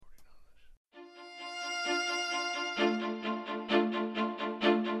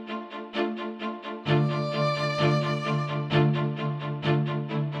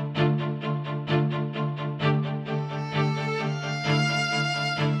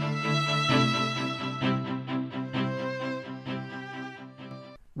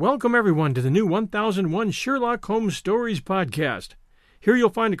Welcome, everyone, to the new 1001 Sherlock Holmes Stories podcast. Here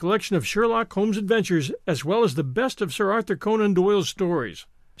you'll find a collection of Sherlock Holmes adventures, as well as the best of Sir Arthur Conan Doyle's stories.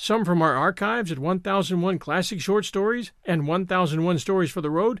 Some from our archives at 1001 Classic Short Stories and 1001 Stories for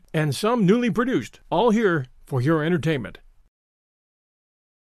the Road, and some newly produced, all here for your entertainment.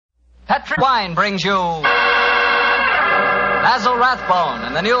 Petri Wine brings you Basil Rathbone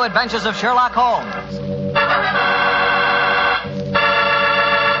and the New Adventures of Sherlock Holmes.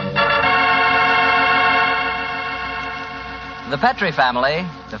 The Petri family,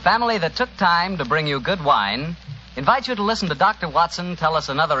 the family that took time to bring you good wine, invites you to listen to Dr. Watson tell us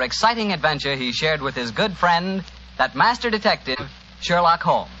another exciting adventure he shared with his good friend, that master detective, Sherlock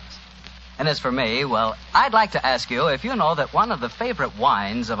Holmes. And as for me, well, I'd like to ask you if you know that one of the favorite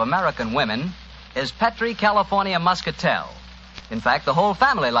wines of American women is Petri California Muscatel. In fact, the whole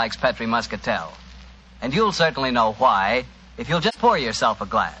family likes Petri Muscatel. And you'll certainly know why if you'll just pour yourself a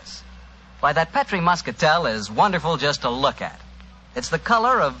glass. Why, that Petri Muscatel is wonderful just to look at. It's the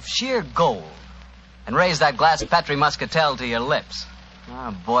color of sheer gold. And raise that glass of Petri Muscatel to your lips.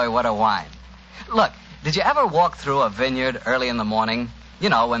 Oh, boy, what a wine. Look, did you ever walk through a vineyard early in the morning? You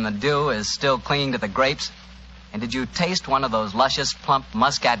know, when the dew is still clinging to the grapes? And did you taste one of those luscious, plump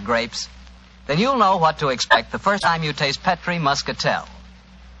muscat grapes? Then you'll know what to expect the first time you taste Petri Muscatel.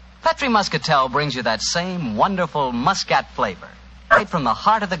 Petri Muscatel brings you that same wonderful muscat flavor, right from the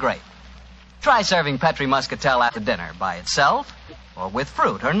heart of the grape. Try serving Petri Muscatel after dinner by itself or with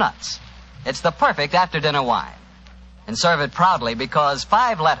fruit or nuts. It's the perfect after-dinner wine. And serve it proudly because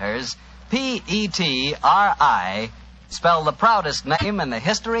 5 letters, P-E-T-R-I, spell the proudest name in the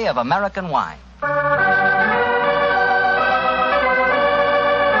history of American wine.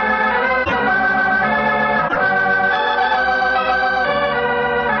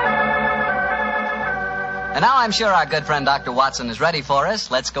 And now I'm sure our good friend Dr. Watson is ready for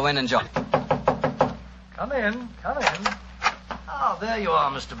us. Let's go in and join. Come in. Oh, there you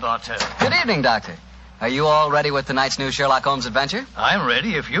are, Mr. Bartell. Good evening, Doctor. Are you all ready with tonight's new Sherlock Holmes adventure? I'm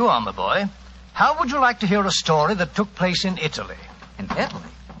ready if you are, my boy. How would you like to hear a story that took place in Italy? In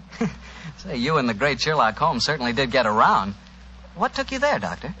Italy? Say, you and the great Sherlock Holmes certainly did get around. What took you there,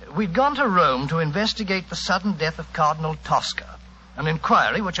 Doctor? We'd gone to Rome to investigate the sudden death of Cardinal Tosca. An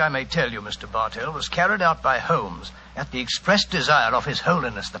inquiry, which I may tell you, Mr. Bartell, was carried out by Holmes at the express desire of His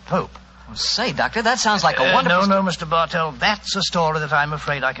Holiness the Pope. Oh, say, Doctor, that sounds like a wonderful... No, Mr. Bartell, that's a story that I'm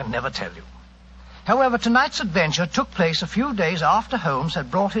afraid I can never tell you. However, tonight's adventure took place a few days after Holmes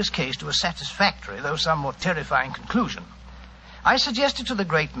had brought his case to a satisfactory, though somewhat terrifying conclusion. I suggested to the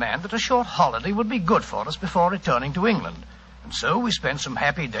great man that a short holiday would be good for us before returning to England. And so we spent some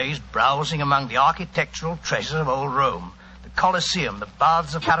happy days browsing among the architectural treasures of old Rome. The Colosseum, the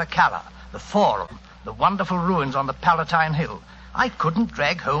Baths of Caracalla, the Forum, the wonderful ruins on the Palatine Hill. I couldn't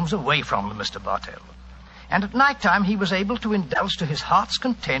drag Holmes away from them, Mr. Bartell. And at night time he was able to indulge to his heart's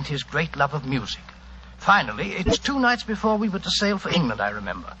content his great love of music. Finally, it was 2 nights before we were to sail for England, I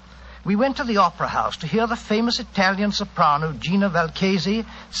remember. We went to the opera house to hear the famous Italian soprano Gina Valchesi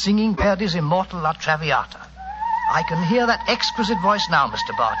singing Verdi's immortal La Traviata. I can hear that exquisite voice now,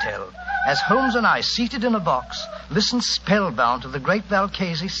 Mr. Bartell, as Holmes and I, seated in a box, listened spellbound to the great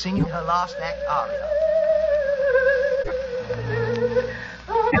Valchesi singing her last act aria.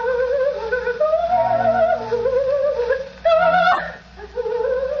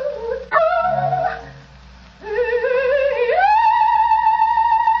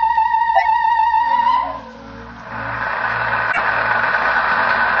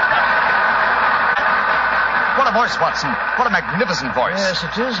 Watson. What a magnificent voice. Yes,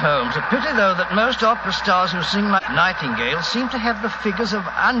 it is, Holmes. A pity, though, that most opera stars who sing like Nightingale seem to have the figures of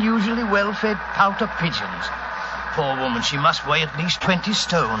unusually well-fed pouter pigeons. Poor woman, she must weigh at least 20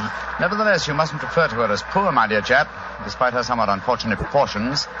 stone. Nevertheless, you mustn't refer to her as poor, my dear chap. Despite her somewhat unfortunate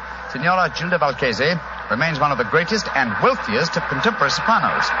proportions, Signora Gilda Valchesi remains one of the greatest and wealthiest of contemporary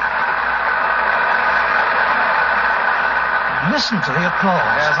sopranos. Listen to the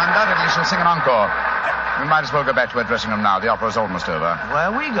applause. Yes, undoubtedly she'll sing an encore. We might as well go back to her dressing room now. The opera's almost over. Why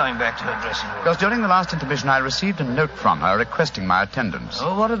are we going back to her dressing room? Because during the last intermission, I received a note from her requesting my attendance.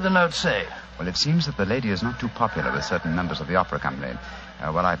 Oh, what did the note say? Well, it seems that the lady is not too popular with certain members of the opera company.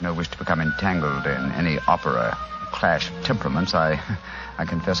 Well, I've no wish to become entangled in any opera clash of temperaments. I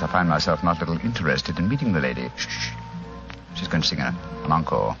confess I find myself not a little interested in meeting the lady. Shh. She's going to sing an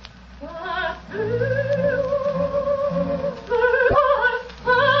encore.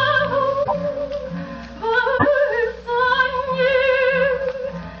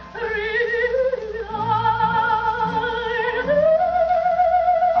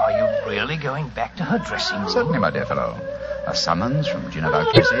 Going back to her dressing room? Certainly, my dear fellow. A summons from Gina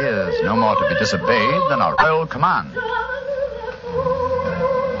Valchese is no more to be disobeyed than a royal command.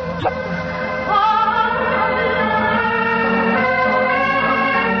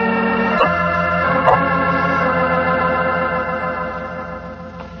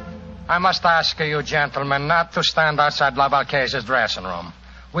 I must ask you, gentlemen, not to stand outside La Valchese's dressing room.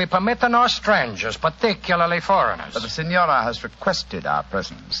 We permit no strangers, particularly foreigners. But the Signora has requested our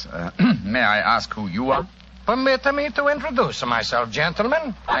presence. May I ask who you are? Permit me to introduce myself,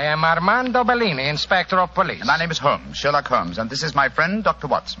 gentlemen. I am Armando Bellini, Inspector of Police. My name is Holmes, Sherlock Holmes, and this is my friend, Dr.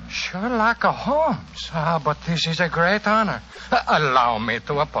 Watson. Sherlock Holmes? But this is a great honor. Allow me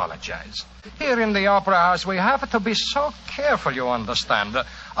to apologize. Here in the Opera House, we have to be so careful, you understand,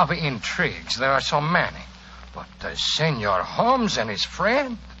 of intrigues. There are so many. But Senor Holmes and his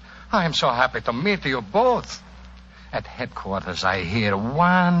friend, I am so happy to meet you both. At headquarters, I hear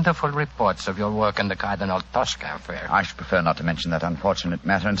wonderful reports of your work in the Cardinal Tosca affair. I should prefer not to mention that unfortunate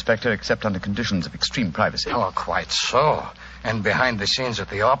matter, Inspector, except under conditions of extreme privacy. Oh, quite so. And behind the scenes at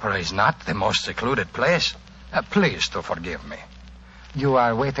the opera is not the most secluded place. Please to forgive me. You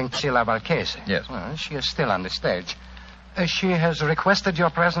are waiting to see La Valchese? Yes. Well, she is still on the stage. She has requested your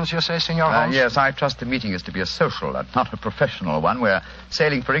presence, you say, Senor Holmes? Yes, I trust the meeting is to be a social and not a professional one. We're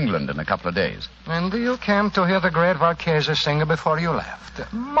sailing for England in a couple of days. And you came to hear the great Valchese sing before you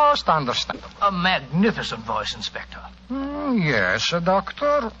left. Most understandable. A magnificent voice, Inspector. Yes,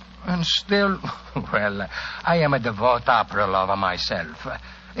 Doctor. And still, well, I am a devout opera lover myself.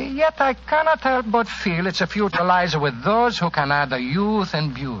 Yet I cannot help but feel its future lies with those who can add a youth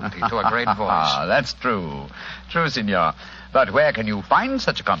and beauty to a great voice. That's true. True, Signor. But where can you find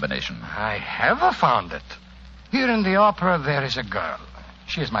such a combination? I have found it. Here in the opera, there is a girl.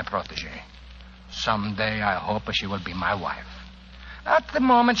 She is my protege. Someday, I hope she will be my wife. At the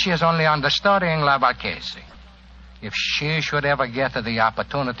moment, she is only understudying La Valchese. If she should ever get the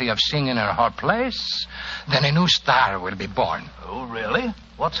opportunity of singing in her place, then a new star will be born. Oh, really?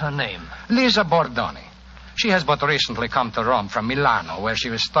 What's her name? Lisa Bordoni. She has but recently come to Rome from Milano, where she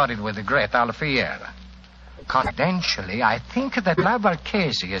was studied with the great Alfieri. Confidentially, I think that La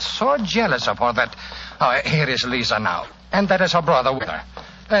Valchese is so jealous of her that... Oh, here is Lisa now. And that is her brother with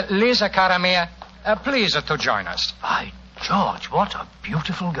her. Lisa, cara mia, please to join us. By George, what a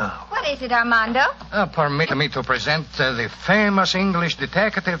beautiful girl. What is it, Armando? Permit me to present the famous English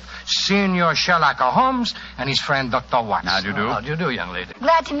detective, Senor Sherlock Holmes, and his friend, Dr. Watson. How do you do? How do you do, young lady?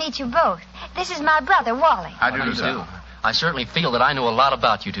 Glad to meet you both. This is my brother, Wally. How do you do, sir? I certainly feel that I know a lot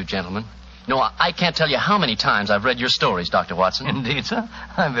about you two gentlemen. No, I can't tell you how many times I've read your stories, Dr. Watson. Indeed, sir.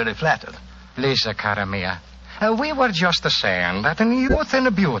 I'm very flattered. Lisa, cara mia, we were just saying that in youth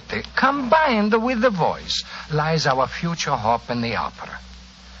and beauty, combined with the voice, lies our future hope in the opera.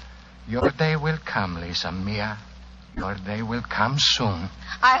 Your day will come, Lisa mia. Your day will come soon.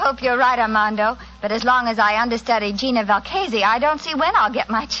 I hope you're right, Armando. But as long as I understudy Gina Valchese, I don't see when I'll get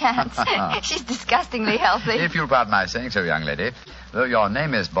my chance. She's disgustingly healthy. If you'll pardon my saying so, young lady, though your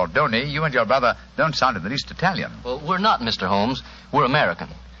name is Bordoni, you and your brother don't sound in the least Italian. Well, we're not, Mr. Holmes. We're American.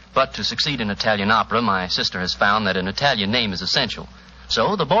 But to succeed in Italian opera, my sister has found that an Italian name is essential.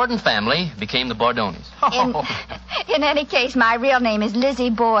 So the Borden family became the Bordonis. In any case, my real name is Lizzie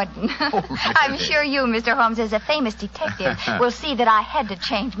Borden. Really? I'm sure you, Mr. Holmes, as a famous detective, will see that I had to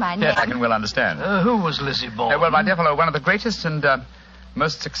change my name. Yes, I can well understand. Who was Lizzie Borden? Well, my dear fellow, one of the greatest and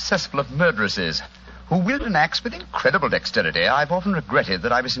most successful of murderesses, who wielded an axe with incredible dexterity. I've often regretted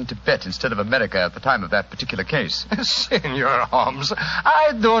that I was in Tibet instead of America at the time of that particular case. Senor Holmes,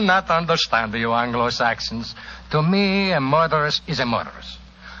 I do not understand you Anglo-Saxons. To me, a murderess is a murderess.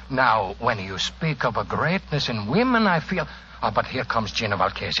 Now, when you speak of a greatness in women, I feel... Oh, but here comes Gina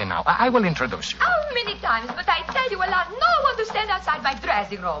Valchese now. I will introduce you. How many times must I tell you allow no one to stand outside my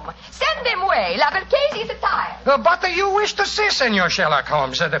dressing room? Send them away. La Valchese is tired. But you wish to see Senor Sherlock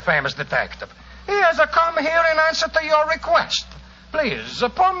Holmes, the famous detective. He has come here in answer to your request. Please,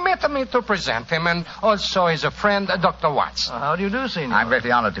 permit me to present him, and also his friend, Dr. Watson. How do you do, Senor? I'm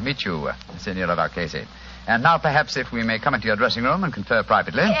greatly honored to meet you, Senora Valchese. And now, perhaps, if we may come into your dressing room and confer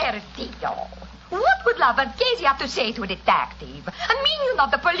privately. Perdio. What would La Valchese have to say to a detective? I mean, you're not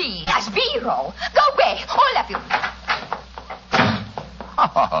the police. As Biro. Go away, all of you.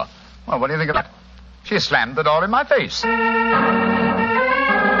 Well, what do you think of that? She slammed the door in my face.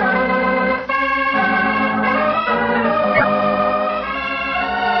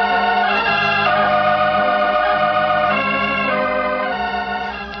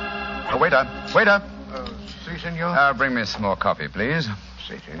 Waiter. Si, senor. Bring me some more coffee, please.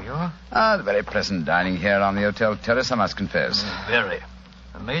 Si, senor. The very pleasant dining here on the hotel terrace, I must confess. Very.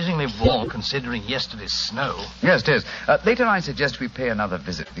 Amazingly warm considering yesterday's snow. Yes, it is. Later I suggest we pay another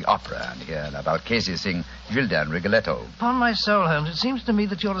visit to the opera and hear La Valchese sing Gilda and Rigoletto. Upon my soul, Holmes, it seems to me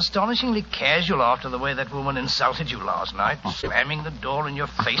that you're astonishingly casual after the way that woman insulted you last night, slamming the door in your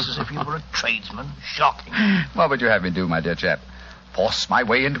face as if you were a tradesman. Shocking. What would you have me do, my dear chap? Force my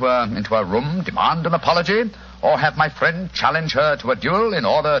way into a room, demand an apology, or have my friend challenge her to a duel in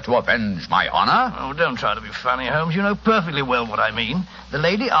order to avenge my honor? Oh, don't try to be funny, Holmes. You know perfectly well what I mean. The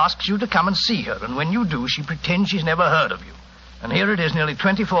lady asks you to come and see her, and when you do, she pretends she's never heard of you. And here it is nearly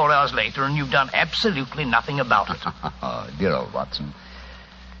 24 hours later, and you've done absolutely nothing about it. Oh, dear old Watson.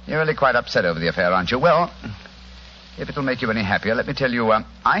 You're really quite upset over the affair, aren't you? Well, if it'll make you any happier, let me tell you,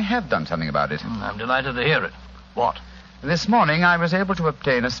 I have done something about it. I'm delighted to hear it. What? This morning I was able to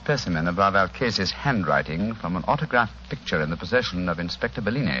obtain a specimen of La Valchese's handwriting from an autographed picture in the possession of Inspector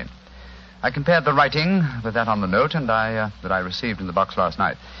Bellini. I compared the writing with that on the note that I received in the box last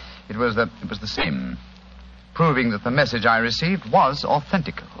night. It was the same, proving that the message I received was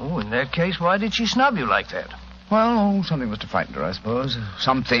authentic. Oh, in that case, why did she snub you like that? Well, something was to frighten her, I suppose.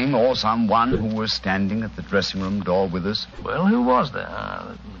 Something or someone who was standing at the dressing room door with us. Well, who was there?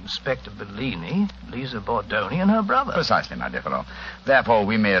 Inspector Bellini, Lisa Bordoni, and her brother. Precisely, my dear fellow. Therefore,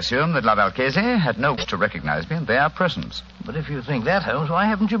 we may assume that La Valchese had no wish to recognize me in their presence. But if you think that, Holmes, why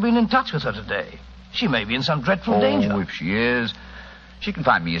haven't you been in touch with her today? She may be in some dreadful danger. Oh, if she is, she can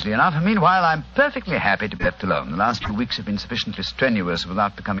find me easily enough. And meanwhile, I'm perfectly happy to be left alone. The last 2 weeks have been sufficiently strenuous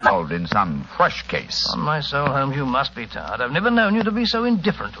without becoming involved in some fresh case. On my soul, Holmes, you must be tired. I've never known you to be so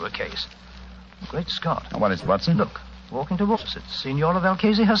indifferent to a case. Great Scott. Now, what is it, Watson? Look, walking towards us. It's Signora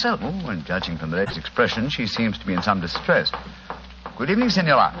Valchese herself. Oh, and judging from the lady's expression, she seems to be in some distress. Good evening,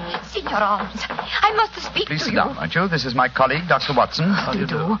 Senora. Signor Holmes, I must speak Please to sit you. down, won't you? This is my colleague, Dr. Watson. How do you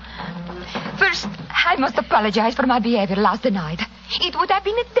do? First, I must apologize for my behavior last night. It would have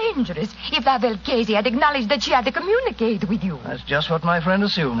been dangerous if La Valchese had acknowledged that she had to communicate with you. That's just what my friend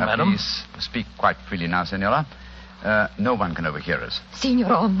assumed, madam. Please speak quite freely now, Senora. No one can overhear us. Signor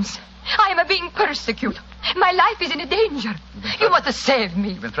Holmes, I am being persecuted. My life is in danger. You must save me.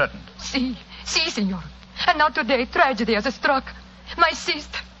 You've been threatened. Si, Signor. And now today, tragedy has struck. My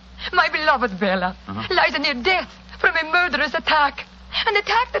sister, my beloved Bella, lies near death from a murderous attack. An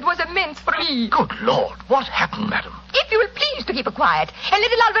attack that was meant for me. Good Lord, what happened, madam? If you will please to keep quiet, and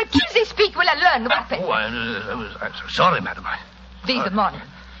let La Valchese speak while I learn what happened. Oh, I'm so sorry, madam.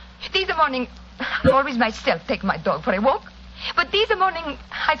 This morning, I always myself take my dog for a walk. But this morning,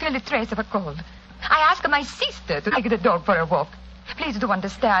 I feel a trace of a cold. I ask my sister to take the dog for a walk. Please do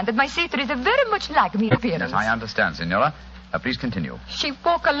understand that my sister is very much like me in appearance. Yes, I understand, Senora. Please continue. She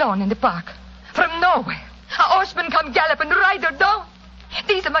walk alone in the park. From nowhere, a horseman come gallop and ride her down.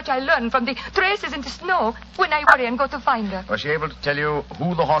 This much I learned from the traces in the snow when I worry and go to find her. Was she able to tell you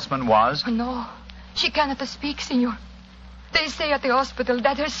who the horseman was? No, she cannot speak, Senor. They say at the hospital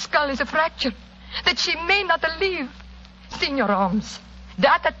that her skull is fractured, that she may not live. Senor Holmes,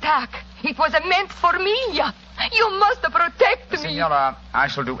 that attack, it was meant for me. You must protect me. Senora, I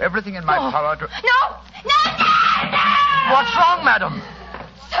shall do everything in my power to... No! What's wrong, madam?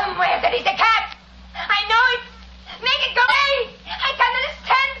 Somewhere there is a cat. I know it. Make it go away. I cannot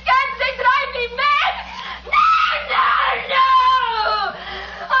stand cats. They drive me mad. No!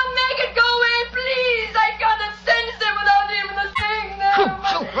 Oh, make it go away, please. I cannot sense them without even seeing them.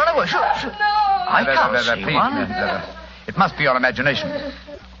 Shoot, run away, shoot. No. I can't see please, one. It must be your imagination.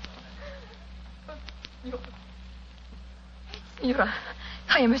 Senora,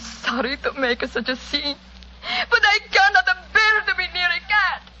 I am sorry to make such a scene, but I cannot bear to be near a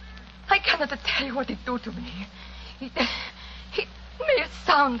cat. I cannot tell you what it do to me. It may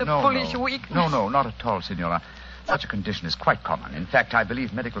sound a foolish weakness. No, not at all, Senora. Such a condition is quite common. In fact, I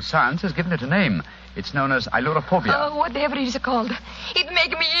believe medical science has given it a name. It's known as ailurophobia. Oh, whatever it is called. It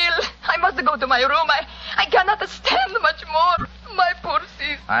make me ill. I must go to my room. I cannot stand much more. My poor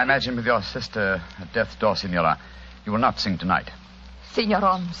sister. I imagine with your sister at death's door, Senora, you will not sing tonight. Senor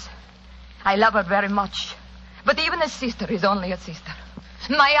Holmes, I love her very much. But even a sister is only a sister.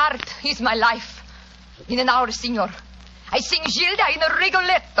 My art is my life. In an hour, Senor, I sing Gilda in a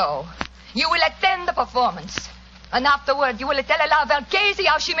Rigoletto. You will attend the performance. And afterward, you will tell La Valchese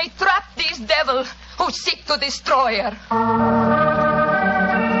how she may trap this devil who seek to destroy her.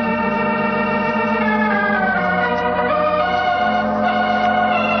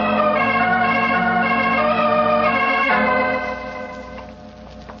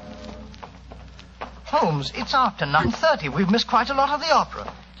 Holmes, it's after 9:30. We've missed quite a lot of the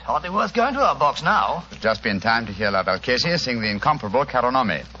opera. It's hardly worth going to our box now. We've just been time to hear La Valchese sing the incomparable Caro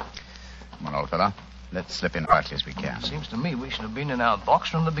Nome. Come on, old fella. Let's slip in quietly as we can. Seems to me we should have been in our box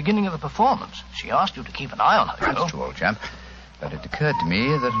from the beginning of the performance. She asked you to keep an eye on her, you know. That's true, old chap. But it occurred to me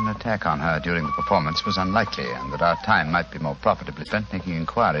that an attack on her during the performance was unlikely, and that our time might be more profitably spent making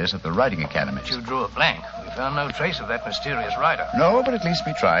inquiries at the riding academies. But you drew a blank. We found no trace of that mysterious rider. No, but at least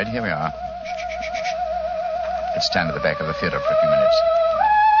we tried. Here we are. Let's stand at the back of the theater for a few minutes.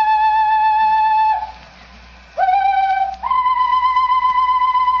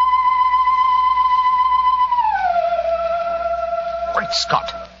 Great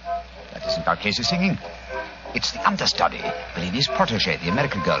Scott! That isn't Valchese singing. It's the understudy, Bellini's protege, the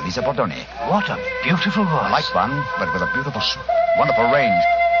American girl, Lisa Bordoni. What a beautiful voice. Like one, but with a beautiful, wonderful range.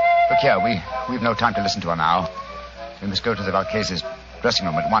 Look here, we've no time to listen to her now. We must go to the Valchese's dressing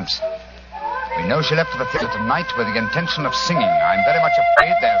room at once. We know she left for the theater tonight with the intention of singing. I'm very much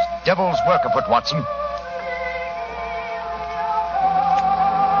afraid there's devil's work afoot, Watson.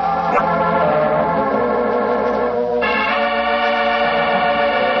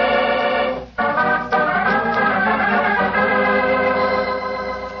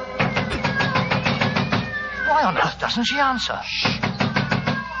 Why on earth doesn't she answer? Shh.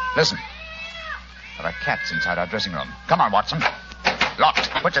 Listen. There are cats inside our dressing room. Come on, Watson. Locked.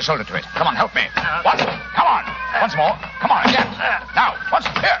 Put your shoulder to it. Come on, help me. Watson, come on. Once more. Come on, again. Now,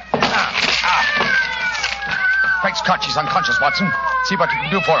 Watson, here. Great Scott, she's unconscious, Watson. See what you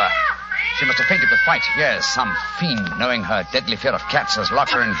can do for her. She must have fainted with fright. Yes, some fiend, knowing her deadly fear of cats, has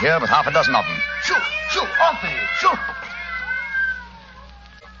locked her in here with half a dozen of them. Shoot, off with you, shoot.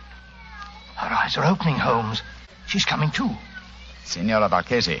 Her eyes are opening, Holmes. She's coming to. Signora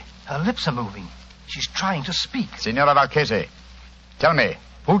Valchese. Her lips are moving. She's trying to speak. Signora Valchese, tell me,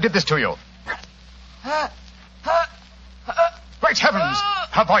 who did this to you? Great heavens!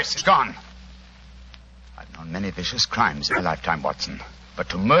 Her voice is gone. I've known many vicious crimes in my lifetime, Watson. But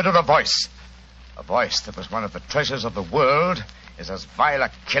to murder a voice that was one of the treasures of the world, is as vile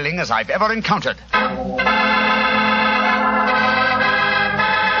a killing as I've ever encountered.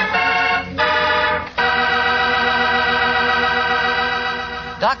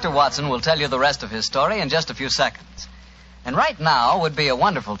 Dr. Watson will tell you the rest of his story in just a few seconds. And right now would be a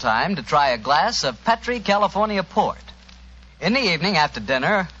wonderful time to try a glass of Petri California Port. In the evening after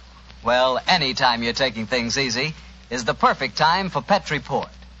dinner, well, any time you're taking things easy, is the perfect time for Petri Port.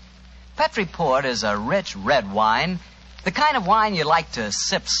 Petri Port is a rich red wine, the kind of wine you like to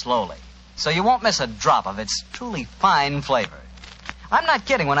sip slowly, so you won't miss a drop of its truly fine flavor. I'm not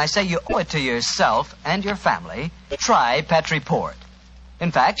kidding when I say you owe it to yourself and your family. Try Petri Port.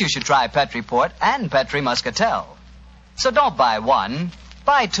 In fact, you should try Petri Port and Petri Muscatel. So don't buy one,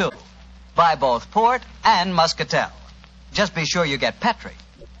 buy two. Buy both Port and Muscatel. Just be sure you get Petri,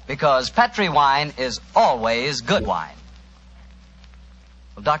 because Petri wine is always good wine.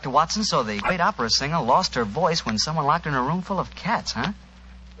 Well, Dr. Watson, so the great opera singer lost her voice when someone locked her in a room full of cats, huh?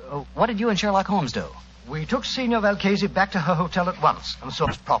 What did you and Sherlock Holmes do? We took Signor Valchese back to her hotel at once and saw it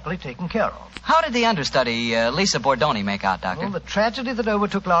was properly taken care of. How did the understudy, Lisa Bordoni, make out, Doctor? Well, the tragedy that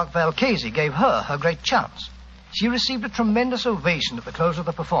overtook Valchese gave her great chance. She received a tremendous ovation at the close of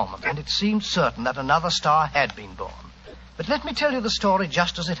the performance, and it seemed certain that another star had been born. But let me tell you the story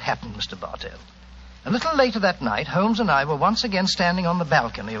just as it happened, Mr. Bartell. A little later that night, Holmes and I were once again standing on the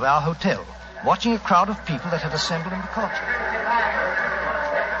balcony of our hotel, watching a crowd of people that had assembled in the courtyard.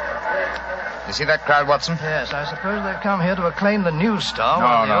 You see that crowd, Watson? Yes, I suppose they've come here to acclaim the new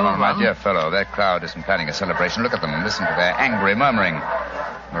star. No, my dear fellow. That crowd isn't planning a celebration. Look at them and listen to their angry murmuring.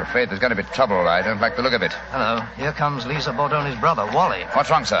 I'm afraid there's going to be trouble. I don't like the look of it. Hello. Here comes Lisa Bordoni's brother, Wally. What's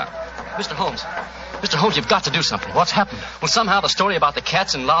wrong, sir? Mr. Holmes. Mr. Holmes, you've got to do something. What's happened? Well, somehow the story about the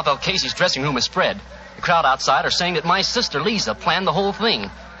cats in La Valchese's dressing room has spread. The crowd outside are saying that my sister, Lisa, planned the whole thing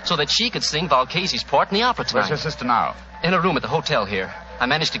so that she could sing Valchese's part in the opera tonight. Where's your sister now? In a room at the hotel here. I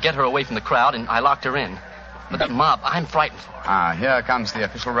managed to get her away from the crowd, and I locked her in. But that mob, I'm frightened for her. Here comes the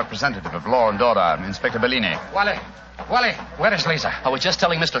official representative of law and order, Inspector Bellini. Wally, where is Lisa? I was just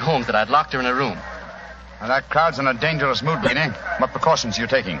telling Mr. Holmes that I'd locked her in a room. Well, that crowd's in a dangerous mood, Bellini. What precautions are you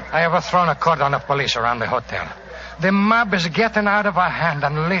taking? I have thrown a cordon of police around the hotel. The mob is getting out of our hand,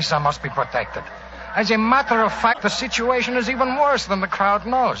 and Lisa must be protected. As a matter of fact, the situation is even worse than the crowd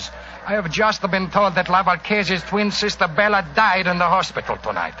knows. I have just been told that La Valchese's twin sister Bella died in the hospital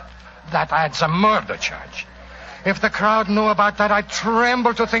tonight. That adds a murder charge. If the crowd knew about that, I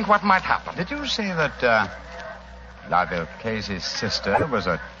tremble to think what might happen. Did you say that La Valchese's sister was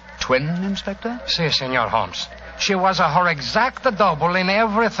a twin, Inspector? Si, Senor Holmes. She was her exact double in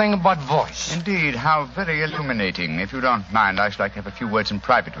everything but voice. Indeed, how very illuminating. If you don't mind, I should like to have a few words in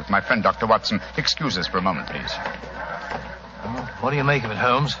private with my friend, Dr. Watson. Excuse us for a moment, please. What do you make of it,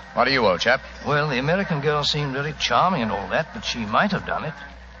 Holmes? What are you, old chap? Well, the American girl seemed very charming and all that, but she might have done it.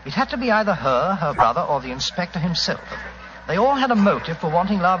 It had to be either her brother, or the inspector himself. They all had a motive for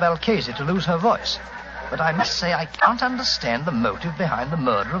wanting La Valchese to lose her voice. But I must say I can't understand the motive behind the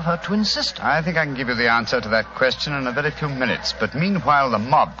murder of her twin sister. I think I can give you the answer to that question in a very few minutes. But meanwhile, the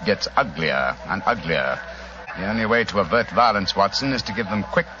mob gets uglier and uglier. The only way to avert violence, Watson, is to give them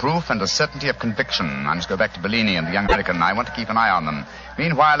quick proof and a certainty of conviction. I must go back to Bellini and the young American. I want to keep an eye on them.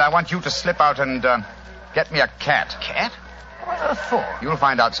 Meanwhile, I want you to slip out and get me a cat. Cat? What on earth for? You'll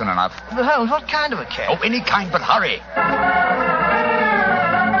find out soon enough. But Holmes, what kind of a cat? Oh, any kind, but hurry.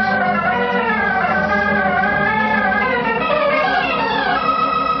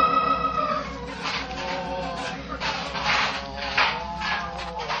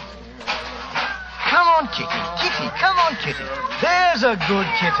 Kitty, come on, Kitty. There's a good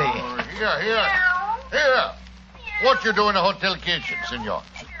kitty. Here. What you do in a hotel kitchen, senor?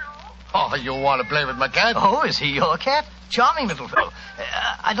 Oh, you want to play with my cat? Oh, is he your cat? Charming little fellow.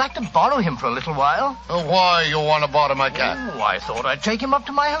 I'd like to borrow him for a little while. Why you want to borrow my cat? Oh, I thought I'd take him up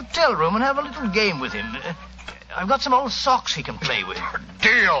to my hotel room and have a little game with him. I've got some old socks he can play with.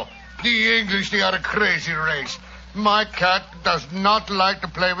 Deal. The English, they are a crazy race. My cat does not like to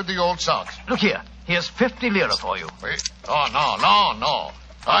play with the old socks. Look here. Here's 50 lira for you. Wait. Oh, no.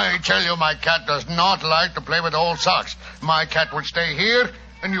 I tell you, my cat does not like to play with old socks. My cat will stay here,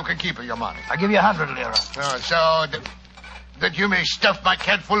 and you can keep your money. I'll give you 100 lira. So that you may stuff my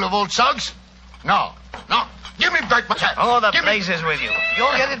cat full of old socks? No. Give me back my cat. Oh, the place is with you.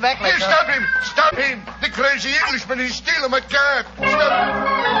 You'll get it back later. Here, stop him. The crazy Englishman, he's stealing my cat.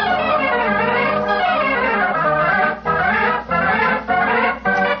 Stop.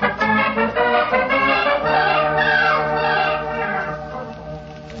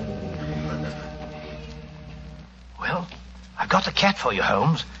 Got the cat for you,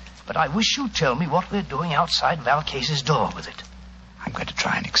 Holmes, but I wish you'd tell me what we're doing outside Valchese's door with it. I'm going to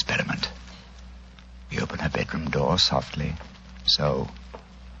try an experiment. We open her bedroom door softly. So.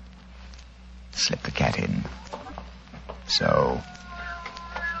 Slip the cat in. So.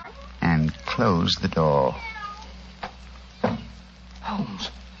 And close the door. Holmes,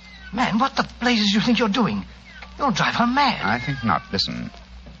 man, what the blazes you think you're doing? You'll drive her mad. I think not. Listen.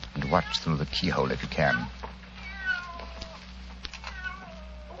 And watch through the keyhole if you can.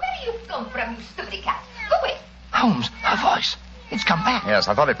 You come from, you stupid cat. Go away. Holmes, her voice. It's come back. Yes,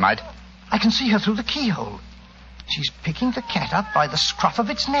 I thought it might. I can see her through the keyhole. She's picking the cat up by the scruff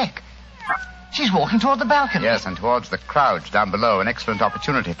of its neck. She's walking toward the balcony. Yes, and towards the crowd down below. An excellent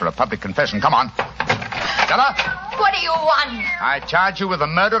opportunity for a public confession. Come on. Stella? What do you want? I charge you with the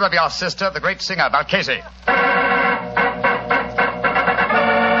murder of your sister, the great singer, Valchese.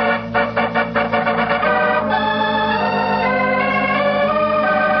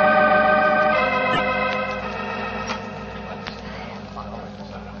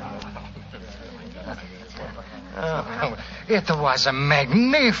 It was a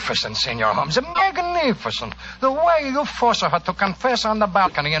magnificent, Senor Holmes. Magnificent. The way you forced her to confess on the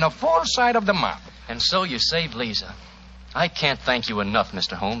balcony in a full sight of the mob. And so you saved Lisa. I can't thank you enough,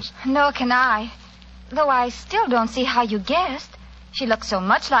 Mr. Holmes. Nor can I. Though I still don't see how you guessed. She looked so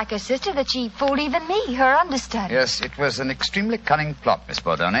much like her sister that she fooled even me, her understudy. Yes, it was an extremely cunning plot, Miss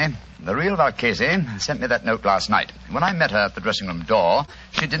Bordone. The real Valchese sent me that note last night. When I met her at the dressing room door,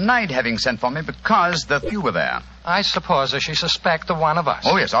 she denied having sent for me because the few were there. I suppose that she suspected one of us.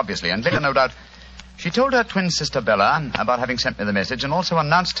 Oh, yes, obviously. And later, no doubt, she told her twin sister Bella about having sent me the message and also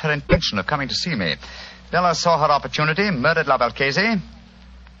announced her intention of coming to see me. Bella saw her opportunity, murdered La Valchese,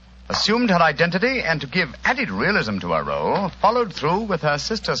 assumed her identity, and to give added realism to her role, followed through with her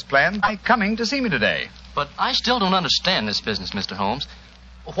sister's plan by coming to see me today. But I still don't understand this business, Mr. Holmes.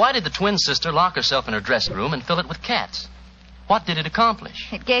 Why did the twin sister lock herself in her dressing room and fill it with cats? What did it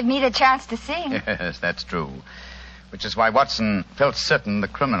accomplish? It gave me the chance to sing. Yes, that's true. Which is why Watson felt certain the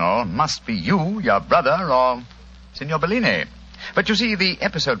criminal must be you, your brother, or Signor Bellini. But you see, the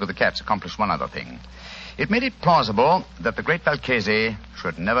episode with the cats accomplished one other thing. It made it plausible that the great Valchese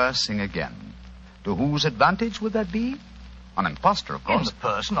should never sing again. To whose advantage would that be? An impostor, of course. In the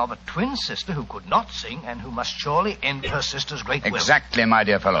person of a twin sister who could not sing and who must surely end her sister's great will. Exactly, my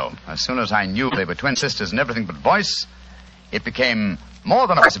dear fellow. As soon as I knew they were twin sisters and everything but voice, it became more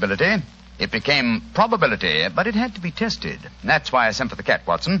than a possibility. It became probability, but it had to be tested. That's why I sent for the cat,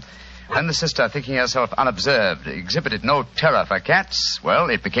 Watson. When the sister, thinking herself unobserved, exhibited no terror for cats, well,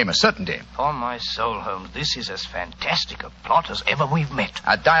 it became a certainty. On my soul, Holmes, this is as fantastic a plot as ever we've met.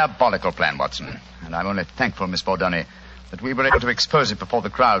 A diabolical plan, Watson. And I'm only thankful, Miss Bordone, that we were able to expose it before the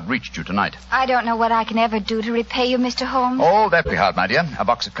crowd reached you tonight. I don't know what I can ever do to repay you, Mr. Holmes. Oh, that'd be hard, my dear. A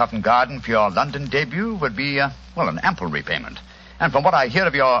box of Covent Garden for your London debut would be, an ample repayment. And from what I hear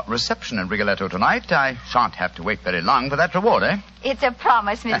of your reception in Rigoletto tonight, I shan't have to wait very long for that reward, eh? It's a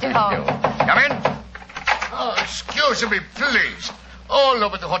promise, Mr. Holmes. Come in. Oh, excuse me, please. All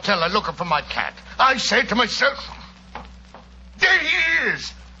over the hotel I'm looking for my cat. I say to myself, there he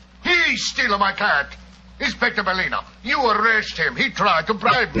is. He's stealing my cat. Inspector Bellino, you arrest him. He tried to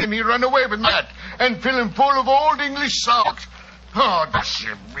bribe him. He ran away with that and fill him full of old English socks. Oh, that's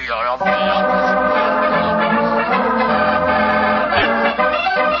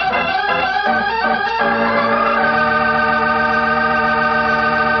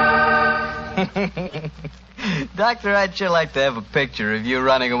Doctor, I'd sure like to have a picture of you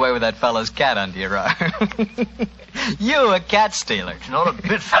running away with that fellow's cat under your arm. You, a cat stealer. It's not a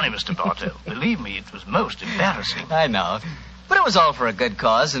bit funny, Mr. Bartell. Believe me, it was most embarrassing. I know. But it was all for a good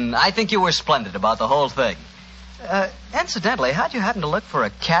cause, and I think you were splendid about the whole thing. Incidentally, how'd you happen to look for a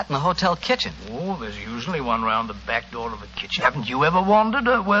cat in the hotel kitchen? Oh, there's usually one round the back door of a kitchen. Haven't you ever wandered,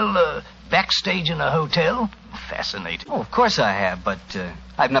 backstage in a hotel? Fascinating. Oh, of course I have, but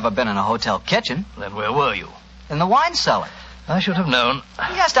I've never been in a hotel kitchen. Then where were you? In the wine cellar. I should have known.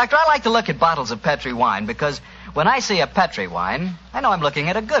 Yes, Doctor, I like to look at bottles of Petri wine because when I see a Petri wine, I know I'm looking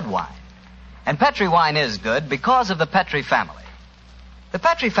at a good wine. And Petri wine is good because of the Petri family. The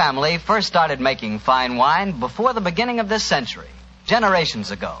Petri family first started making fine wine before the beginning of this century,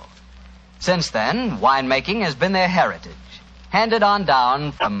 generations ago. Since then, winemaking has been their heritage, handed on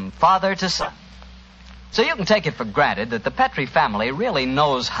down from father to son. So you can take it for granted that the Petri family really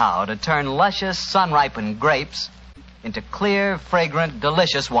knows how to turn luscious, sun-ripened grapes into clear, fragrant,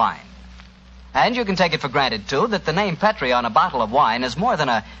 delicious wine. And you can take it for granted, too, that the name Petri on a bottle of wine is more than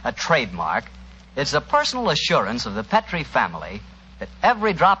a trademark. It's a personal assurance of the Petri family that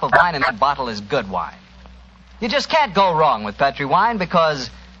every drop of wine in that bottle is good wine. You just can't go wrong with Petri wine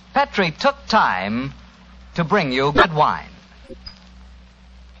because Petri took time to bring you good wine.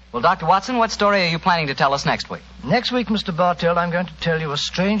 Well, Dr. Watson, what story are you planning to tell us next week? Next week, Mr. Bartell, I'm going to tell you a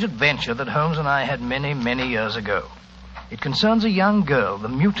strange adventure that Holmes and I had many, many years ago. It concerns a young girl, the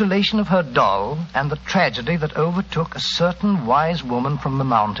mutilation of her doll, and the tragedy that overtook a certain wise woman from the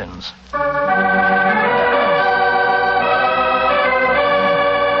mountains.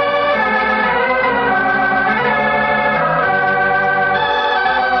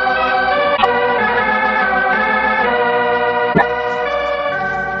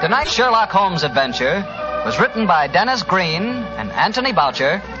 Tonight's Sherlock Holmes adventure was written by Dennis Green and Anthony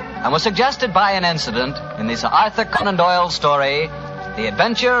Boucher and was suggested by an incident in the Sir Arthur Conan Doyle story, The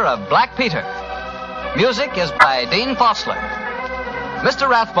Adventure of Black Peter. Music is by Dean Fossler. Mr.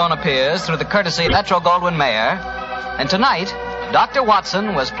 Rathbone appears through the courtesy of Metro-Goldwyn-Mayer, and tonight, Dr.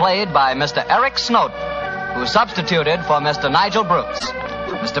 Watson was played by Mr. Eric Snowden, who substituted for Mr. Nigel Bruce.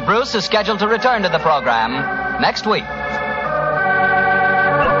 Mr. Bruce is scheduled to return to the program next week.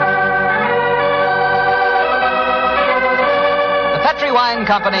 Petri Wine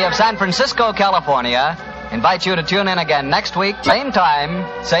Company of San Francisco, California, invites you to tune in again next week, same time,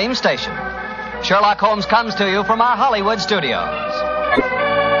 same station. Sherlock Holmes comes to you from our Hollywood studios.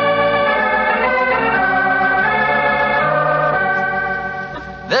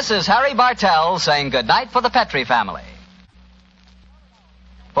 This is Harry Bartell saying goodnight for the Petri family.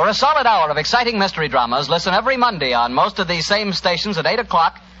 For a solid hour of exciting mystery dramas, listen every Monday on most of these same stations at 8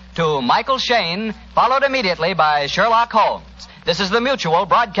 o'clock to Michael Shayne, followed immediately by Sherlock Holmes. This is the Mutual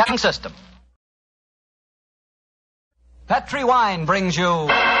Broadcasting System. Petri Wine brings you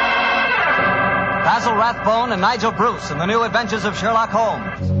Basil Rathbone and Nigel Bruce in the new adventures of Sherlock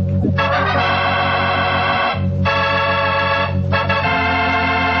Holmes.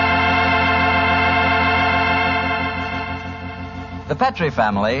 The Petri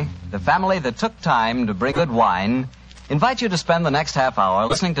family, the family that took time to bring good wine, invite you to spend the next half hour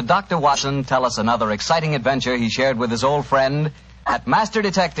listening to Dr. Watson tell us another exciting adventure he shared with his old friend at Master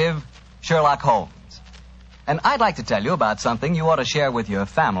Detective Sherlock Holmes. And I'd like to tell you about something you ought to share with your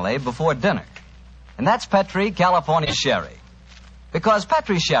family before dinner. And that's Petri California Sherry. Because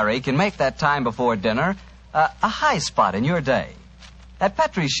Petri Sherry can make that time before dinner a high spot in your day. That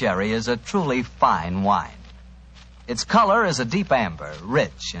Petri Sherry is a truly fine wine. Its color is a deep amber,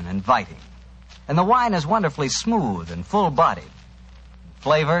 rich and inviting. And the wine is wonderfully smooth and full-bodied.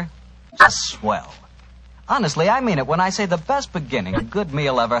 Flavor, just swell. Honestly, I mean it when I say the best beginning a good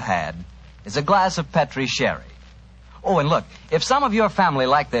meal ever had is a glass of Petri Sherry. Oh, and look, if some of your family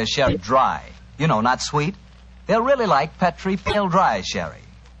like their sherry dry, not sweet, they'll really like Petri Pale Dry Sherry.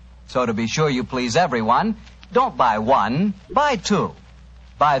 So to be sure you please everyone, Don't buy one, buy two.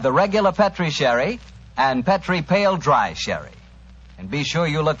 Buy the regular Petri Sherry and Petri Pale Dry Sherry. And be sure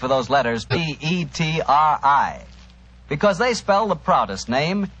you look for those letters P-E-T-R-I, because they spell the proudest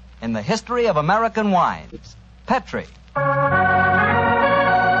name in the history of American wines, Petri.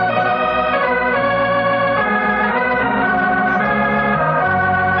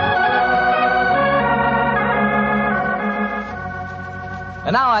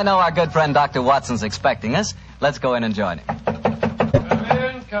 And now I know our good friend Dr. Watson's expecting us. Let's go in and join him.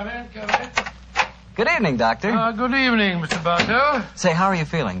 Come in. Good evening, Doctor. Good evening, Mr. Bartell. Say, how are you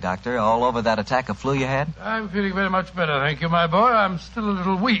feeling, Doctor? All over that attack of flu you had? I'm feeling very much better, thank you, my boy. I'm still a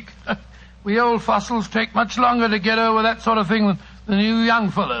little weak. We old fossils take much longer to get over that sort of thing than you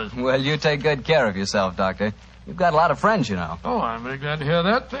young fellows. Well, you take good care of yourself, Doctor. You've got a lot of friends, you know. Oh, I'm very glad to hear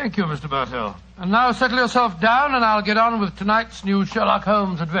that. Thank you, Mr. Bartell. And now settle yourself down, and I'll get on with tonight's new Sherlock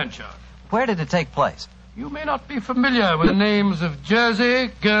Holmes adventure. Where did it take place? You may not be familiar with the names of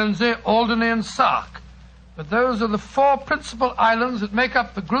Jersey, Guernsey, Alderney, and Sark, but those are the four principal islands that make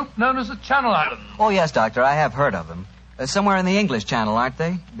up the group known as the Channel Islands. Oh, yes, Doctor, I have heard of them. Somewhere in the English Channel, aren't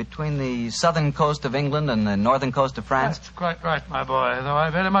they? Between the southern coast of England and the northern coast of France? That's quite right, my boy, though I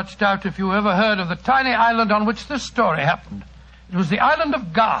very much doubt if you ever heard of the tiny island on which this story happened. It was the island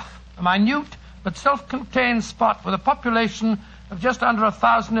of Garth, a minute but self-contained spot with a population of just under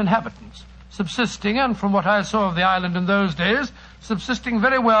 1,000 inhabitants, subsisting, and from what I saw of the island in those days, subsisting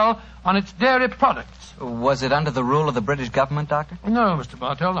very well on its dairy products. Was it under the rule of the British government, Doctor? No, Mr.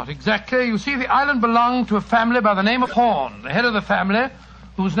 Bartell, not exactly. You see, the island belonged to a family by the name of Horn. The head of the family,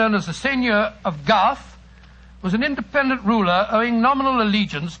 who was known as the Seigneur of Garth, was an independent ruler owing nominal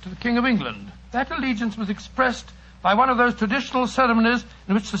allegiance to the King of England. That allegiance was expressed by one of those traditional ceremonies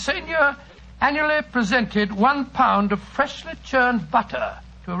in which the Seigneur annually presented 1 pound of freshly churned butter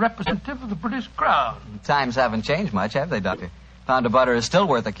to a representative of the British Crown. Times haven't changed much, have they, Doctor? Pound of butter is still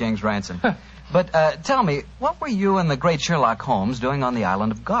worth a king's ransom. But tell me, what were you and the great Sherlock Holmes doing on the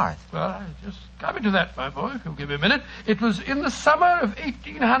island of Garth? Well, I just coming to that, my boy, if you'll give me a minute. It was in the summer of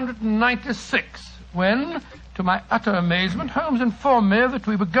 1896 when, to my utter amazement, Holmes informed me that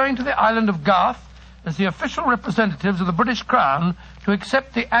we were going to the island of Garth as the official representatives of the British Crown to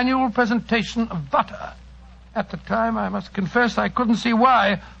accept the annual presentation of butter. At the time, I must confess, I couldn't see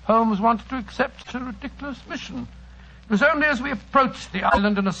why Holmes wanted to accept such a ridiculous mission. It was only as we approached the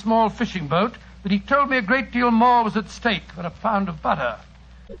island in a small fishing boat that he told me a great deal more was at stake than a pound of butter.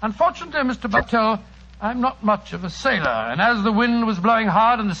 Unfortunately, Mr. Bartell, I'm not much of a sailor, and as the wind was blowing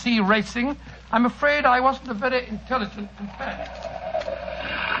hard and the sea racing, I'm afraid I wasn't a very intelligent companion.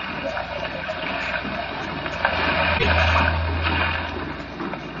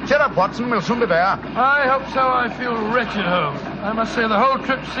 Cheer up, Watson. We'll soon be there. I hope so. I feel wretched, Holmes. I must say the whole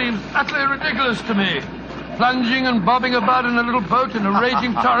trip seems utterly ridiculous to me. Plunging and bobbing about in a little boat in a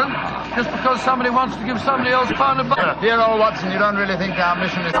raging torrent just because somebody wants to give somebody else a pound of butter. Dear old Watson, you don't really think our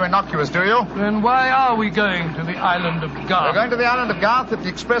mission is so innocuous, do you? Then why are we going to the island of Garth? We're going to the island of Garth at the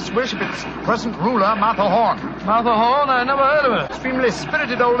express wish of its present ruler, Martha Horn. Martha Horn? I never heard of her. Extremely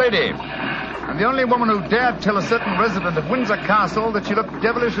spirited old lady. And the only woman who dared tell a certain resident of Windsor Castle that she looked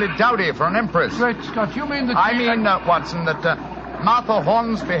devilishly dowdy for an empress. Great Scott, you mean that I mean, Watson, that Martha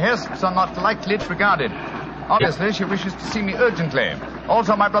Horn's behests are not lightly disregarded. Obviously, she wishes to see me urgently.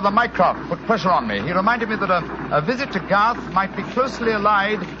 Also, my brother Mycroft put pressure on me. He reminded me that a visit to Garth might be closely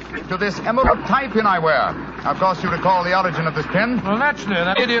allied to this emerald tie pin I wear. Of course, you recall the origin of this pin. Well, naturally.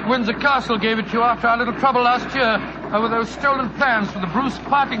 That idiot Windsor Castle gave it to you after our little trouble last year over those stolen plans for the Bruce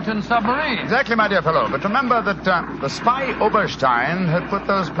Partington submarine. Exactly, my dear fellow. But remember that the spy Oberstein had put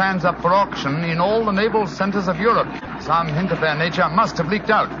those plans up for auction in all the naval centers of Europe. Some hint of their nature must have leaked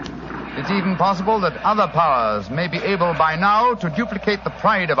out. It's even possible that other powers may be able by now to duplicate the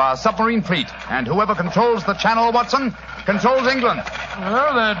pride of our submarine fleet. And whoever controls the channel, Watson, controls England.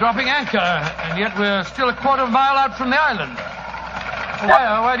 Well, they're dropping anchor, and yet we're still a quarter of a mile out from the island.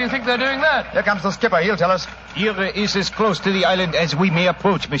 Why do you think they're doing that? Here comes the skipper. He'll tell us. Here is as close to the island as we may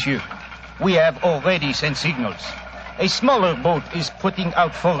approach, monsieur. We have already sent signals. A smaller boat is putting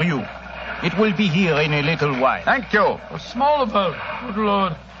out for you. It will be here in a little while. Thank you. A smaller boat? Good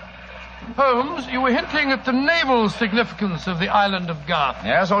Lord. Holmes, you were hinting at the naval significance of the island of Garth.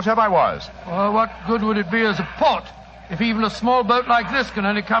 Yes, old chap, I was. Well, what good would it be as a port if even a small boat like this can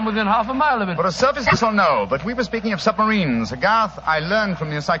only come within half a mile of it? For a surface vessel, no. But we were speaking of submarines. Garth, I learned from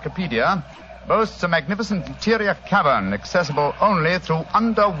the encyclopedia, boasts a magnificent interior cavern accessible only through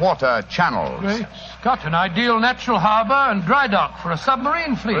underwater channels. Great Scott, an ideal natural harbor and dry dock for a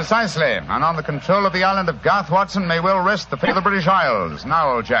submarine fleet. Precisely. And on the control of the island of Garth, Watson, may well rest the fate of the British Isles.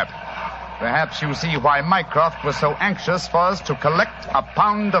 Now, old chap, Perhaps you see why Mycroft was so anxious for us to collect a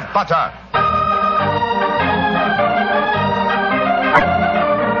pound of butter.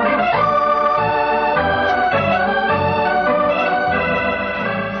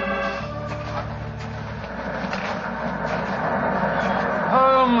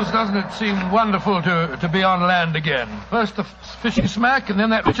 Doesn't it seem wonderful to be on land again? First the fishing smack, and then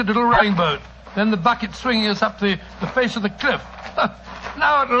that wretched little rowing boat. Then the bucket swinging us up the face of the cliff.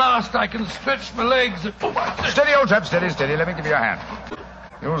 Now at last I can stretch my legs. Steady, old chap, steady. Let me give you a hand.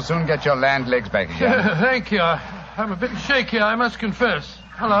 You'll soon get your land legs back again. Thank you. I'm a bit shaky, I must confess.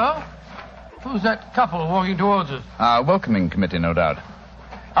 Hello? Who's that couple walking towards us? Our welcoming committee, no doubt.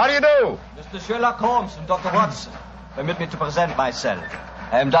 How do you do? Mr. Sherlock Holmes and Dr. Watson. Permit me to present myself.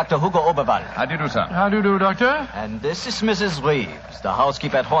 I am Dr. Hugo Oberwald. How do you do, sir? How do you do, Doctor? And this is Mrs. Reeves, the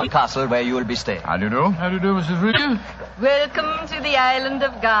housekeeper at Horn Castle, where you will be staying. How do you do? How do you do, Mrs. Reeves? Welcome to the island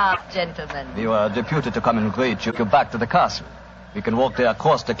of Garth, gentlemen. We were deputed to come and greet you back to the castle. We can walk there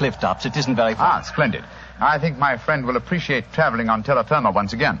across the cliff tops. It isn't very far. Splendid. I think my friend will appreciate traveling on terra firma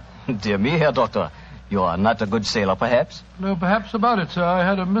once again. Dear me, Herr Doctor. You are not a good sailor, perhaps? No, perhaps about it, sir. I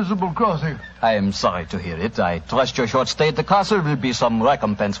had a miserable crossing. I am sorry to hear it. I trust your short stay at the castle will be some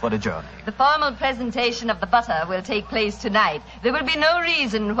recompense for the journey. The formal presentation of the butter will take place tonight. There will be no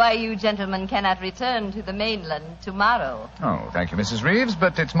reason why you gentlemen cannot return to the mainland tomorrow. Oh, thank you, Mrs. Reeves,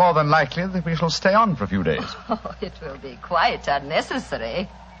 but it's more than likely that we shall stay on for a few days. Oh, it will be quite unnecessary.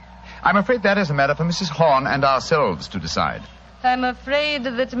 I'm afraid that is a matter for Mrs. Horn and ourselves to decide. I'm afraid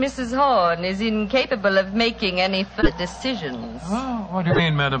that Mrs. Horn is incapable of making any further decisions. Oh, what do you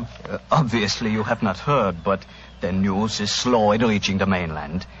mean, madam? Obviously, you have not heard, but the news is slow in reaching the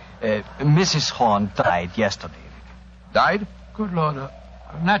mainland. Mrs. Horn died yesterday. Died? Good Lord. A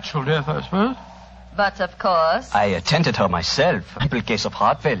natural death, I suppose. But, of course... I attended her myself. A simple case of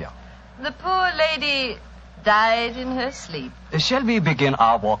heart failure. The poor lady died in her sleep. Shall we begin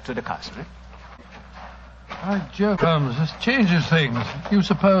our walk to the castle? By Jove, Holmes, this changes things. You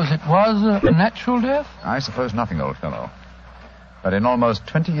suppose it was a natural death? I suppose nothing, old fellow. But in almost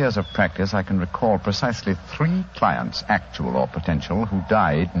 20 years of practice, I can recall precisely 3 clients, actual or potential, who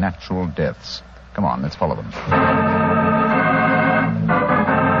died natural deaths. Come on, let's follow them.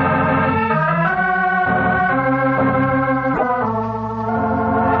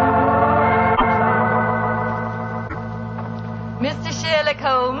 Mr. Sherlock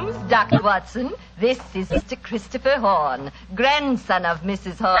Holmes, Dr. Watson, this is Mr. Christopher Horn, grandson of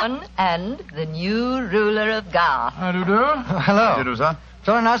Mrs. Horn and the new ruler of Garth. How do you do? Hello. How do you do, sir?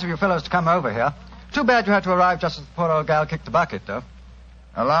 Very nice of you fellows to come over here. Too bad you had to arrive just as the poor old gal kicked the bucket, though.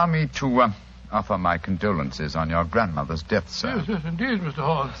 Allow me to offer my condolences on your grandmother's death, sir. Yes, indeed, Mr.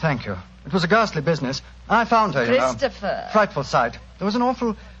 Horn. Thank you. It was a ghastly business. I found her, you know. Christopher. Frightful sight. There was an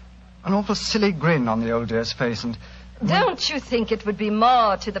awful silly grin on the old dear's face, and... Don't you think it would be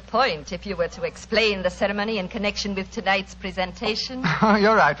more to the point if you were to explain the ceremony in connection with tonight's presentation?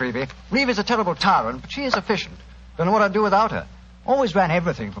 You're right, Reevie. Reevie's a terrible tyrant, but she is efficient. Don't know what I'd do without her. Always ran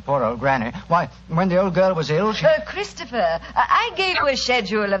everything for poor old Granny. Why, when the old girl was ill, she... Christopher, I gave you a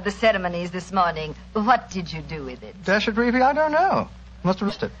schedule of the ceremonies this morning. What did you do with it? Dash it, Reevie, I don't know. Must have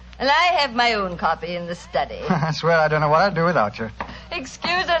missed it. Well, I have my own copy in the study. I swear I don't know what I'd do without you.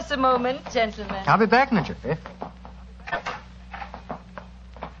 Excuse us a moment, gentlemen. I'll be back in a jiffy.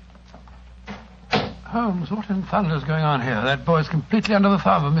 Holmes, what in thunder's going on here? That boy's completely under the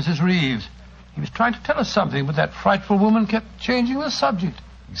thumb of Mrs. Reeves. He was trying to tell us something, but that frightful woman kept changing the subject.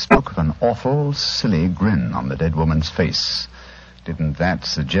 He spoke of an awful, silly grin on the dead woman's face. Didn't that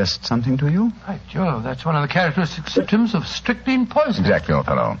suggest something to you? By Jove, that's one of the characteristic symptoms of strychnine poisoning. Exactly, old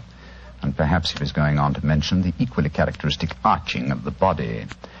fellow. And perhaps he was going on to mention the equally characteristic arching of the body.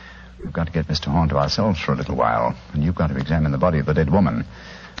 We've got to get Mr. Horn to ourselves for a little while, and you've got to examine the body of the dead woman.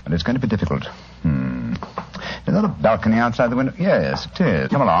 But it's going to be difficult. Is that a balcony outside the window? Yes, it is.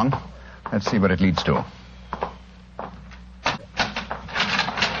 Come along. Let's see what it leads to.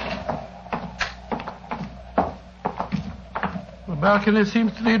 The balcony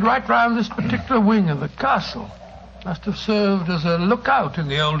seems to lead right round this particular wing of the castle. Must have served as a lookout in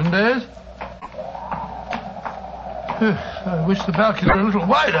the olden days. I wish the balcony were a little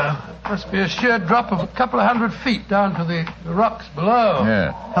wider. Must be a sheer drop of a couple of 100 feet down to the rocks below.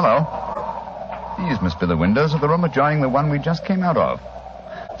 Yeah. Hello. These must be the windows of the room adjoining the one we just came out of.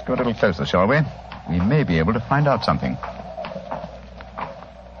 Let's go a little closer, shall we? We may be able to find out something.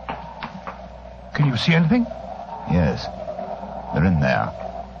 Can you see anything? Yes. They're in there.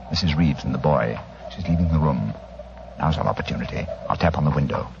 Mrs. Reeves and the boy. She's leaving the room. Now's our opportunity. I'll tap on the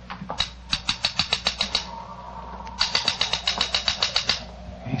window.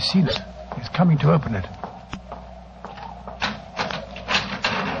 He's seen us. He's coming to open it.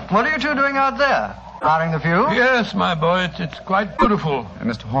 What are you two doing out there? Admiring the view? Yes, my boy. It's quite beautiful.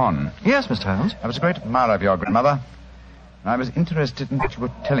 Mr. Horn. Yes, Mr. Holmes. I was a great admirer of your grandmother. I was interested in what you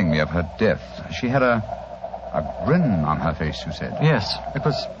were telling me of her death. She had a grin on her face, you said. Yes, it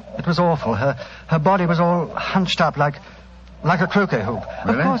was awful. Her body was all hunched up like a croquet hoop.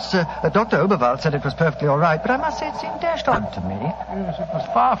 Really? Of course, Dr. Oberwald said it was perfectly all right, but I must say it seemed dashed odd to me. Yes, it was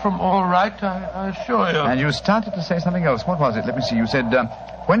far from all right, I assure you. And you started to say something else. What was it? Let me see. You said,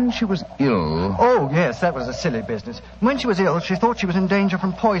 when she was ill... Oh, yes, that was a silly business. When she was ill, she thought she was in danger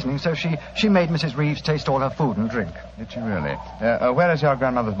from poisoning, so she made Mrs. Reeves taste all her food and drink. Did she really? Where is your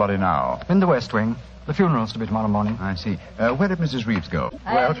grandmother's body now? In the West Wing. The funeral's to be tomorrow morning. I see. Where did Mrs. Reeves go?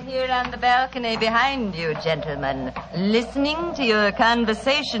 I'm here on the balcony behind you, gentlemen, listening to your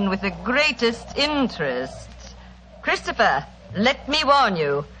conversation with the greatest interest. Christopher, let me warn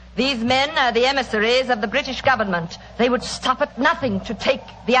you. These men are the emissaries of the British government. They would stop at nothing to take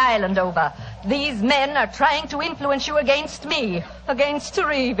the island over. These men are trying to influence you against me, against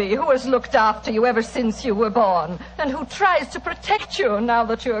Reevy, who has looked after you ever since you were born, and who tries to protect you now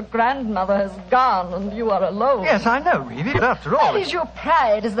that your grandmother has gone and you are alone. Yes, I know, Reevy, but after all... That is your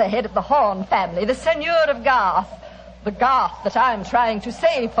pride as the head of the Horn family, the Seigneur of Garth. The Garth that I'm trying to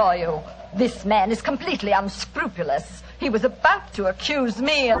save for you. This man is completely unscrupulous. He was about to accuse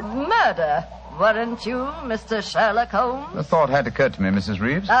me of murder. Weren't you, Mr. Sherlock Holmes? The thought had occurred to me, Mrs.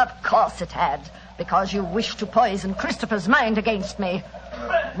 Reeves. Of course it had, because you wished to poison Christopher's mind against me.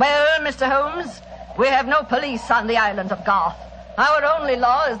 Well, Mr. Holmes, we have no police on the island of Garth. Our only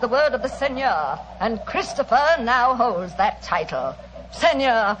law is the word of the Seigneur, and Christopher now holds that title.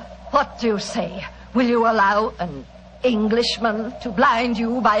 Seigneur, what do you say? Will you allow an Englishman to blind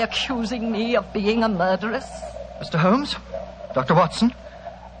you by accusing me of being a murderess? Mr. Holmes, Dr. Watson,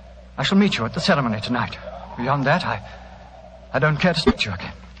 I shall meet you at the ceremony tonight. Beyond that, I don't care to speak to you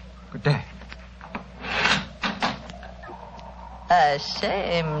again. Good day. A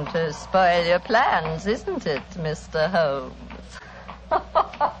shame to spoil your plans, isn't it, Mr. Holmes?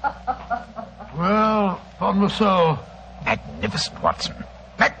 Well, upon the soul. Magnificent, Watson.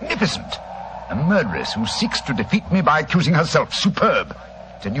 Magnificent. A murderess who seeks to defeat me by accusing herself. Superb.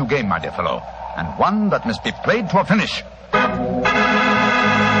 It's a new game, my dear fellow, and one that must be played to a finish.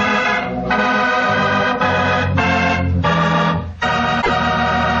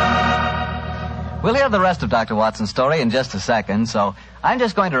 We'll hear the rest of Dr. Watson's story in just a second, so I'm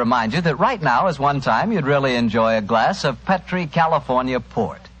just going to remind you that right now is one time you'd really enjoy a glass of Petri California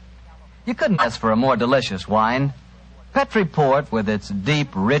Port. You couldn't ask for a more delicious wine. Petri Port, with its deep,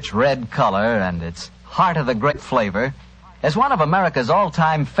 rich red color and its heart of the grape flavor, is one of America's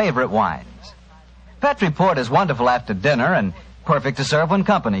all-time favorite wines. Petri Port is wonderful after dinner and perfect to serve when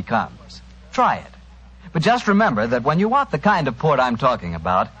company comes. Try it. But just remember that when you want the kind of port I'm talking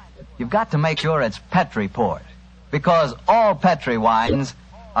about, you've got to make sure it's Petri Port, because all Petri wines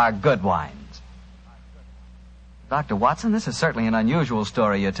are good wines. Dr. Watson, this is certainly an unusual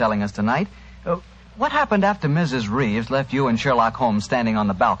story you're telling us tonight. What happened after Mrs. Reeves left you and Sherlock Holmes standing on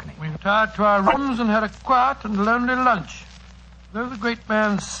the balcony? We retired to our rooms and had a quiet and lonely lunch. Though the great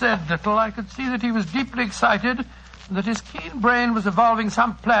man said little, I could see that he was deeply excited and that his keen brain was evolving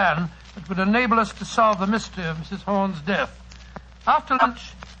some plan that would enable us to solve the mystery of Mrs. Horn's death. After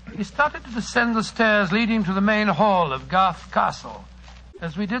lunch, he started to descend the stairs leading to the main hall of Garth Castle.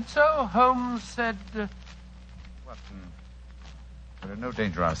 As we did so, Holmes said... Watson, we're in no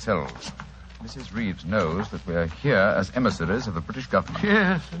danger ourselves. Mrs. Reeves knows that we're here as emissaries of the British government.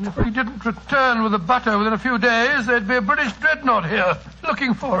 Yes, and if we didn't return with the butter within a few days, there'd be a British dreadnought here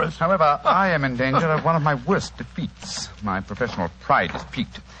looking for us. However, I am in danger of one of my worst defeats. My professional pride is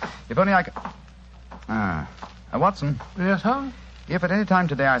piqued. If only I could... Watson. Yes, Holmes? If at any time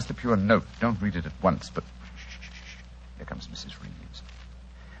today I slip you a note, don't read it at once, but... Shh. Here comes Mrs. Reeves.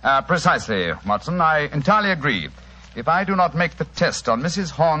 Precisely, Watson. I entirely agree. If I do not make the test on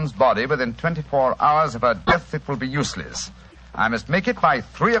Mrs. Horn's body within 24 hours of her death, it will be useless. I must make it by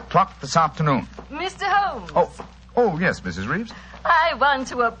 3 o'clock this afternoon. Mr. Holmes. Oh, yes, Mrs. Reeves. I want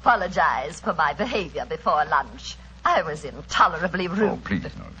to apologize for my behavior before lunch. I was intolerably rude. Oh, please,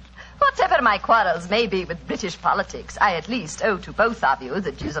 no. Whatever my quarrels may be with British politics, I at least owe to both of you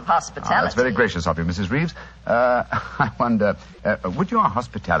the dues of hospitality. That's very gracious of you, Mrs. Reeves. I wonder, would your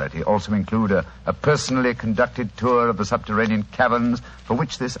hospitality also include a personally conducted tour of the subterranean caverns for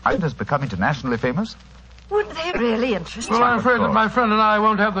which this island has become internationally famous? Would they really interest you? Well, I'm afraid that my friend and I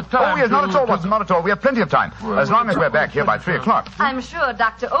won't have the time. Oh, yes, not at all, Watson, not at all. We have plenty of time, as long as we're back here by 3 o'clock. I'm sure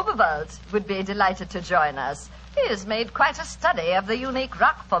Dr. Oberwald would be delighted to join us. He has made quite a study of the unique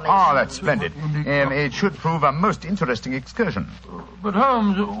rock formation. Oh, that's splendid. It should prove a most interesting excursion. But,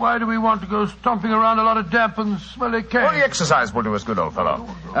 Holmes, why do we want to go stomping around a lot of damp and smelly caves? Well, the exercise will do us good, old fellow.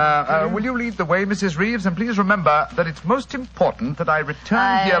 Will you lead the way, Mrs. Reeves? And please remember that it's most important that I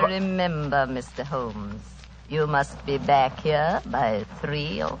return here... I remember, Mr. Holmes. You must be back here by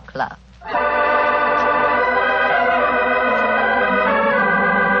 3 o'clock.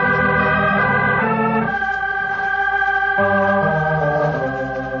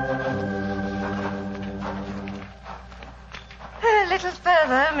 A little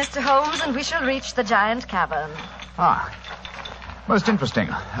further, Mr. Holmes, and we shall reach the giant cavern. Ah, most interesting.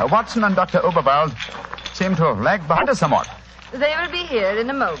 Watson and Dr. Oberwald seem to have lagged behind us somewhat. They will be here in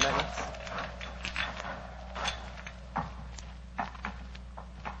a moment.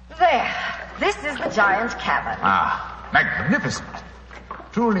 There. This is the giant cavern. Ah, magnificent.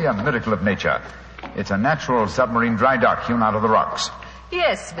 Truly a miracle of nature. It's a natural submarine dry dock hewn out of the rocks.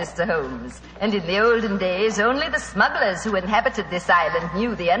 Yes, Mr. Holmes. And in the olden days, only the smugglers who inhabited this island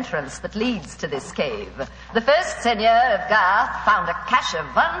knew the entrance that leads to this cave. The first seigneur of Garth found a cache of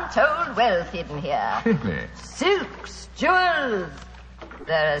untold wealth hidden here. Really? Silks, jewels.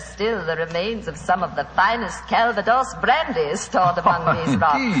 There are still the remains of some of the finest Calvados brandy stored among these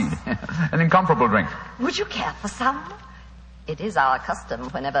rocks. Indeed. An incomparable drink. Would you care for some? It is our custom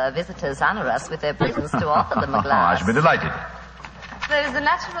whenever visitors honor us with their presence to offer them a glass. I should be delighted. There is a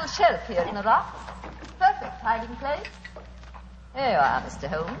natural shelf here in the rocks. Perfect hiding place. There you are, Mr.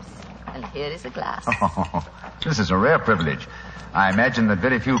 Holmes. And here is a glass. Oh, this is a rare privilege. I imagine that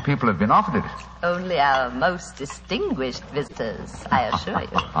very few people have been offered it. Only our most distinguished visitors, I assure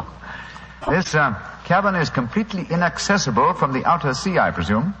you. This cabin is completely inaccessible from the outer sea, I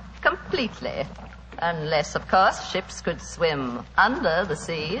presume. Completely. Unless, of course, ships could swim under the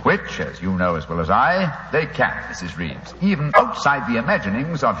sea. Which, as you know as well as I, they can, Mrs. Reeves. Even outside the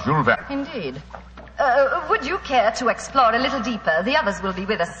imaginings of Jules Verne. Indeed. Would you care to explore a little deeper? The others will be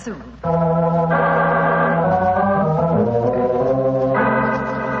with us soon.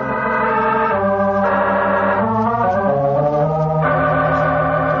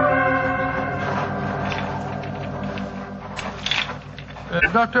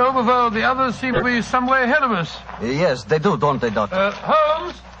 Dr. Oberwald, the others seem to be some way ahead of us. Yes, they do, don't they, Doctor?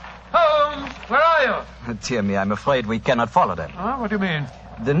 Holmes? Holmes, where are you? Dear me, I'm afraid we cannot follow them. What do you mean?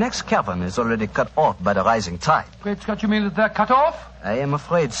 The next cavern is already cut off by the rising tide. Great Scott, you mean that they're cut off? I am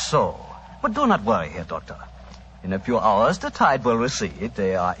afraid so. But do not worry here, Doctor. In a few hours, the tide will recede.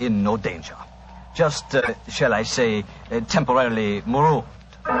 They are in no danger. Just, shall I say, temporarily marooned.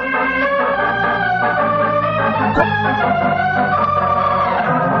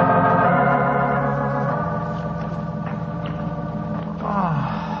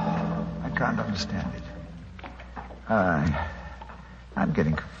 I can't understand it. I'm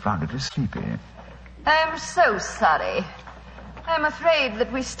getting confoundedly sleepy. I'm so sorry. I'm afraid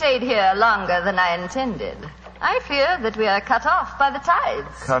that we stayed here longer than I intended. I fear that we are cut off by the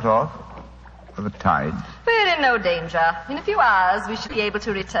tides. Cut off? By the tide? We're in no danger. In a few hours, we should be able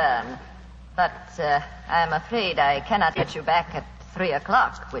to return. But I'm afraid I cannot get you back at 3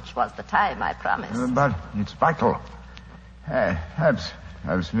 o'clock, which was the time I promised. But it's vital.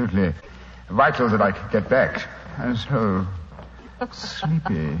 Absolutely vital that I get back. I'm so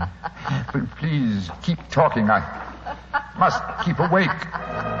sleepy. But please, keep talking. I must keep awake.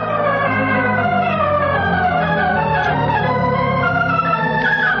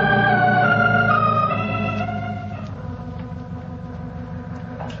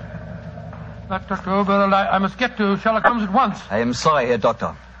 Dr. Oberwald, I must get to Sherlock Holmes at once. I am sorry, Herr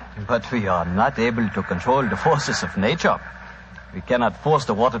Doctor, but we are not able to control the forces of nature. We cannot force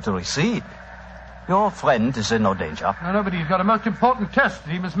the water to recede. Your friend is in no danger. No, but he's got a most important test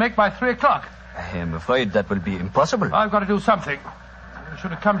that he must make by 3 o'clock. I am afraid that will be impossible. I've got to do something. I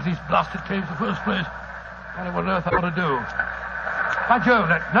should have come to these blasted caves in the first place. I don't know what on earth I ought to do. By Jove,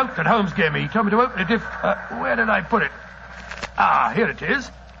 that note that Holmes gave me, he told me to open it if... where did I put it? Ah, here it is.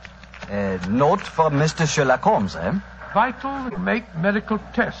 A note from Mr. Sherlock Holmes, eh? Vital make medical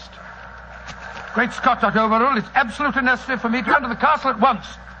test. Great Scott, Dr. Oberwald, it's absolutely necessary for me to run to the castle at once.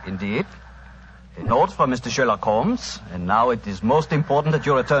 Indeed. A note from Mr. Sherlock Holmes, and now it is most important that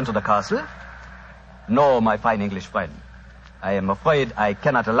you return to the castle. No, my fine English friend. I am afraid I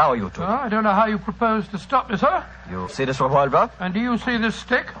cannot allow you to. Oh, I don't know how you propose to stop me, sir. You see this revolver? And do you see this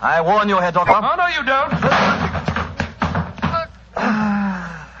stick? I warn you, Herr Doctor. Oh, no, you don't.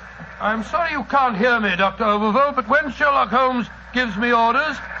 I'm sorry you can't hear me, Dr. Oberwald, but when Sherlock Holmes gives me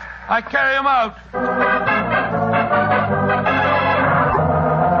orders, I carry them out.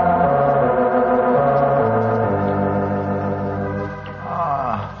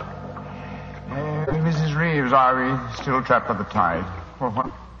 Reeves, are we still trapped by the tide? Well,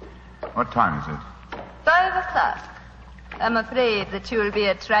 what time is it? 5 o'clock. I'm afraid that you will be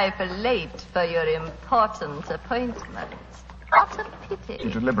a trifle late for your important appointment. What a pity. You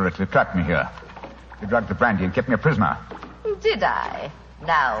deliberately trapped me here. You drugged the brandy and kept me a prisoner. Did I?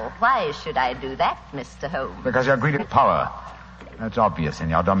 Now, why should I do that, Mr. Holmes? Because you're greedy of power. That's obvious in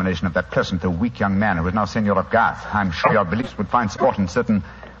your domination of that pleasant, though weak young man who is now Senor of Garth. I'm sure your beliefs would find support in certain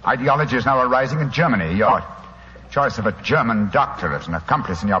ideologies now arising in Germany. Your choice of a German doctor as an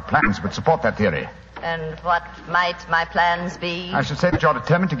accomplice in your plans would support that theory. And what might my plans be? I should say that you're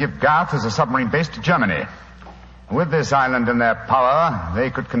determined to give Garth as a submarine base to Germany. With this island in their power, they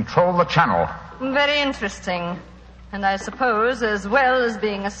could control the channel. Very interesting. And I suppose, as well as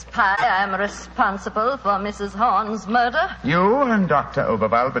being a spy, I'm responsible for Mrs. Horn's murder? You and Dr.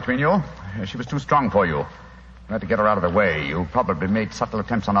 Oberwald between you. She was too strong for you. You had to get her out of the way. You probably made subtle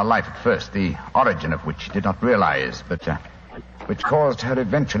attempts on her life at first, the origin of which you did not realize, but which caused her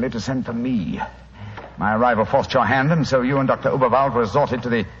eventually to send for me. My arrival forced your hand, and so you and Dr. Oberwald resorted to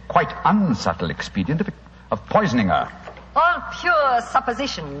the quite unsubtle expedient of poisoning her. All pure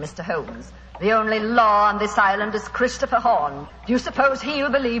supposition, Mr. Holmes. The only law on this island is Christopher Horn. Do you suppose he'll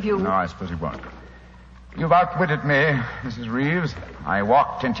believe you? No, I suppose he won't. You've outwitted me, Mrs. Reeves. I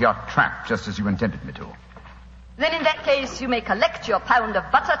walked into your trap just as you intended me to. Then in that case, you may collect your pound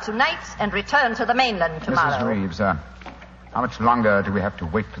of butter tonight and return to the mainland tomorrow. Mrs. Reeves, how much longer do we have to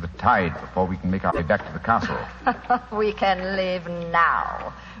wait for the tide before we can make our way back to the castle? We can leave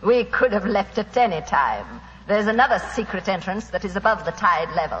now. We could have left at any time. There's another secret entrance that is above the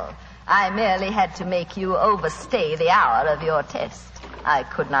tide level. I merely had to make you overstay the hour of your test. I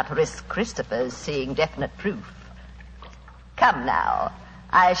could not risk Christopher's seeing definite proof. Come now.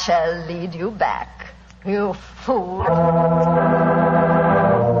 I shall lead you back. You fool.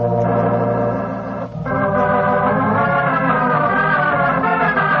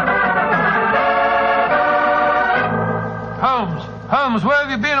 Holmes, where have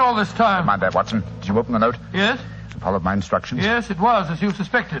you been all this time? Mind that, Watson. Did you open the note? Yes. Followed my instructions? Yes, it was, as you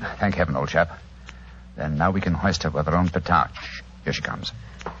suspected. Thank heaven, old chap. Then now we can hoist her with our own petard. Here she comes.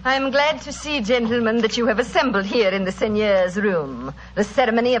 I'm glad to see, gentlemen, that you have assembled here in the seigneur's room. The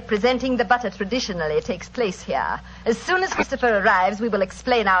ceremony of presenting the butter traditionally takes place here. As soon as Christopher arrives, we will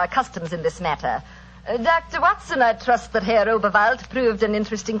explain our customs in this matter. Dr. Watson, I trust that Herr Oberwald proved an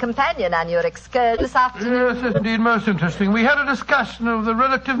interesting companion on your excursion this afternoon. Yes, indeed, most interesting. We had a discussion of the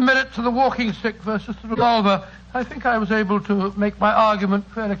relative merits of the walking stick versus the revolver. I think I was able to make my argument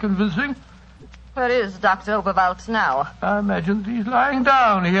fairly convincing. Where is Dr. Oberwald now? I imagine he's lying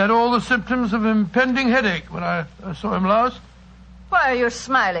down. He had all the symptoms of impending headache when I saw him last. Why are you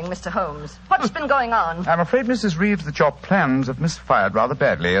smiling, Mr. Holmes? What's been going on? I'm afraid, Mrs. Reeves, that your plans have misfired rather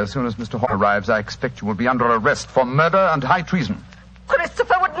badly. As soon as Mr. Horn arrives, I expect you will be under arrest for murder and high treason.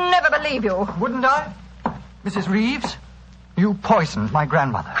 Christopher would never believe you. Wouldn't I? Mrs. Reeves, you poisoned my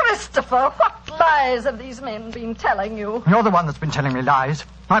grandmother. Christopher, what lies have these men been telling you? You're the one that's been telling me lies.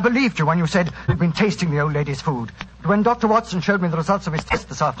 I believed you when you said you'd been tasting the old lady's food. But when Dr. Watson showed me the results of his test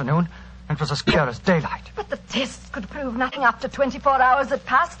this afternoon, it was as clear as daylight. But the tests could prove nothing after 24 hours had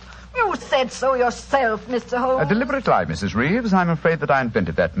passed. You said so yourself, Mr. Holmes. A deliberate lie, Mrs. Reeves. I'm afraid that I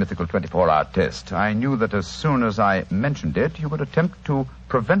invented that mythical 24-hour test. I knew that as soon as I mentioned it, you would attempt to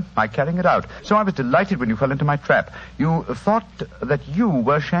prevent my carrying it out. So I was delighted when you fell into my trap. You thought that you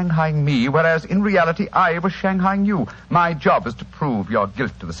were shanghaiing me, whereas in reality I was shanghaiing you. My job is to prove your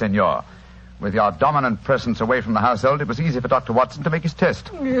guilt to the senor. With your dominant presence away from the household, it was easy for Dr. Watson to make his test.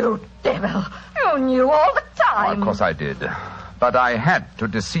 You devil. You knew all the time. Oh, of course I did. But I had to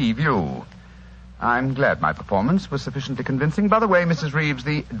deceive you. I'm glad my performance was sufficiently convincing. By the way, Mrs. Reeves,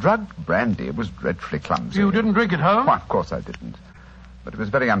 the drugged brandy was dreadfully clumsy. You didn't drink it home? Why, of course I didn't. But it was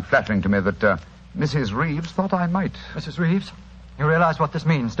very unflattering to me that Mrs. Reeves thought I might. Mrs. Reeves, you realize what this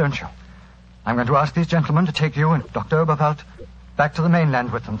means, don't you? I'm going to ask these gentlemen to take you and Dr. Oberwald back to the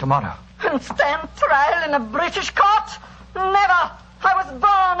mainland with them tomorrow. And stand trial in a British court? Never. I was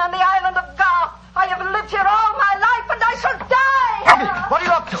born on the island of Garth. I have lived here all my life, and I shall die. Abby, what are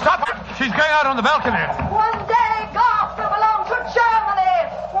you up to? Stop! She's going out on the balcony. One day, Garth will belong to Germany.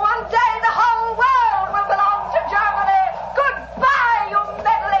 One day, the whole world will belong to Germany. Goodbye, you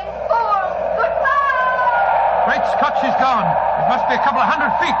meddling fool. Goodbye. Great Scott, she's gone. It must be a couple of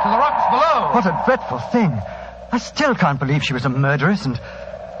 100 feet to the rocks below. What a dreadful thing. I still can't believe she was a murderess and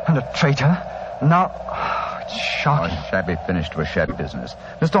a traitor. Now, it's shocking. A shabby finish to a shabby business.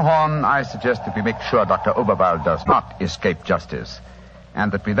 Mr. Horn, I suggest that we make sure Dr. Oberwald does not escape justice,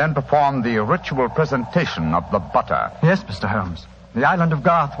 and that we then perform the ritual presentation of the butter. Yes, Mr. Holmes. The island of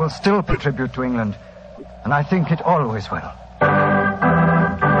Garth will still pay tribute to England. And I think it always will.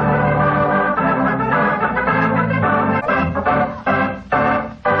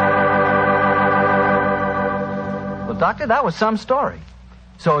 Well, Doctor, that was some story.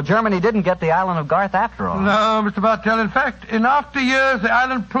 So Germany didn't get the island of Garth after all. No, Mr. Bartell. In fact, in after years, the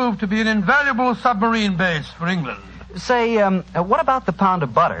island proved to be an invaluable submarine base for England. Say, what about the pound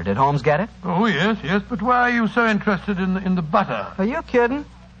of butter? Did Holmes get it? Oh, yes. But why are you so interested in the butter? Are you kidding?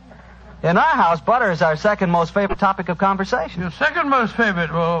 In our house, butter is our second most favorite topic of conversation. Your second most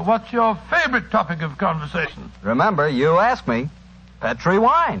favorite? Well, what's your favorite topic of conversation? Remember, you asked me. Petri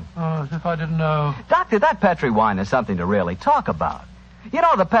wine. Oh, as if I didn't know. Doctor, that Petri wine is something to really talk about. You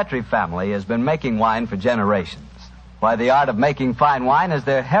know, the Petri family has been making wine for generations. Why, the art of making fine wine is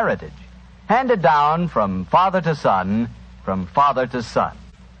their heritage, handed down from father to son, from father to son.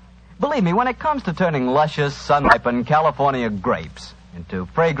 Believe me, when it comes to turning luscious, sun-ripened California grapes into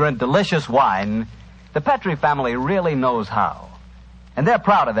fragrant, delicious wine, the Petri family really knows how. And they're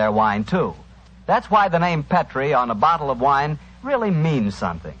proud of their wine, too. That's why the name Petri on a bottle of wine really means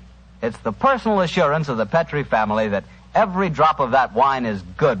something. It's the personal assurance of the Petri family that every drop of that wine is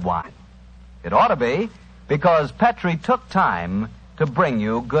good wine. It ought to be, because Petri took time to bring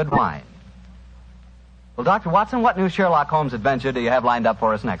you good wine. Well, Dr. Watson, what new Sherlock Holmes adventure do you have lined up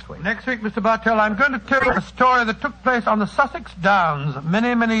for us next week? Next week, Mr. Bartell, I'm going to tell you a story that took place on the Sussex Downs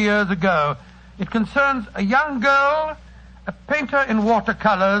many, many years ago. It concerns a young girl, a painter in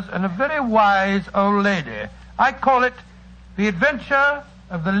watercolors, and a very wise old lady. I call it The Adventure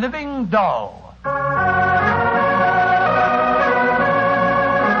of the Living Doll.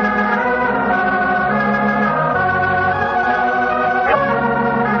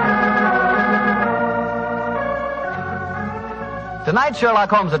 Tonight's Sherlock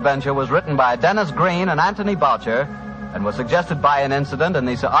Holmes adventure was written by Dennis Green and Anthony Boucher and was suggested by an incident in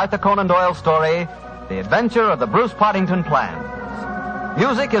the Sir Arthur Conan Doyle story, The Adventure of the Bruce Poddington Plans.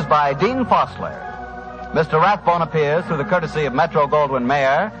 Music is by Dean Fosler. Mr. Rathbone appears through the courtesy of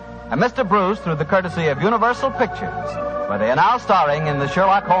Metro-Goldwyn-Mayer, and Mr. Bruce through the courtesy of Universal Pictures, where they are now starring in the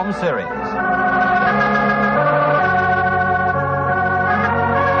Sherlock Holmes series.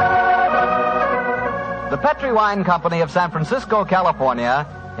 The Petri Wine Company of San Francisco, California,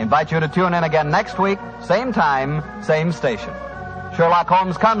 invite you to tune in again next week, same time, same station. Sherlock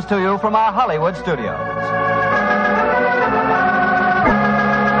Holmes comes to you from our Hollywood studios.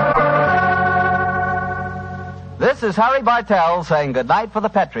 This is Harry Bartell saying goodnight for the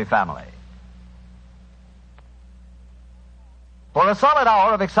Petri family. For a solid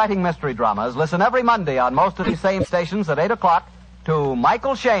hour of exciting mystery dramas, listen every Monday on most of these same stations at 8 o'clock to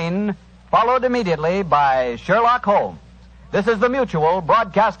Michael Shayne, followed immediately by Sherlock Holmes. This is the Mutual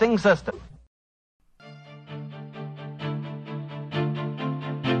Broadcasting System.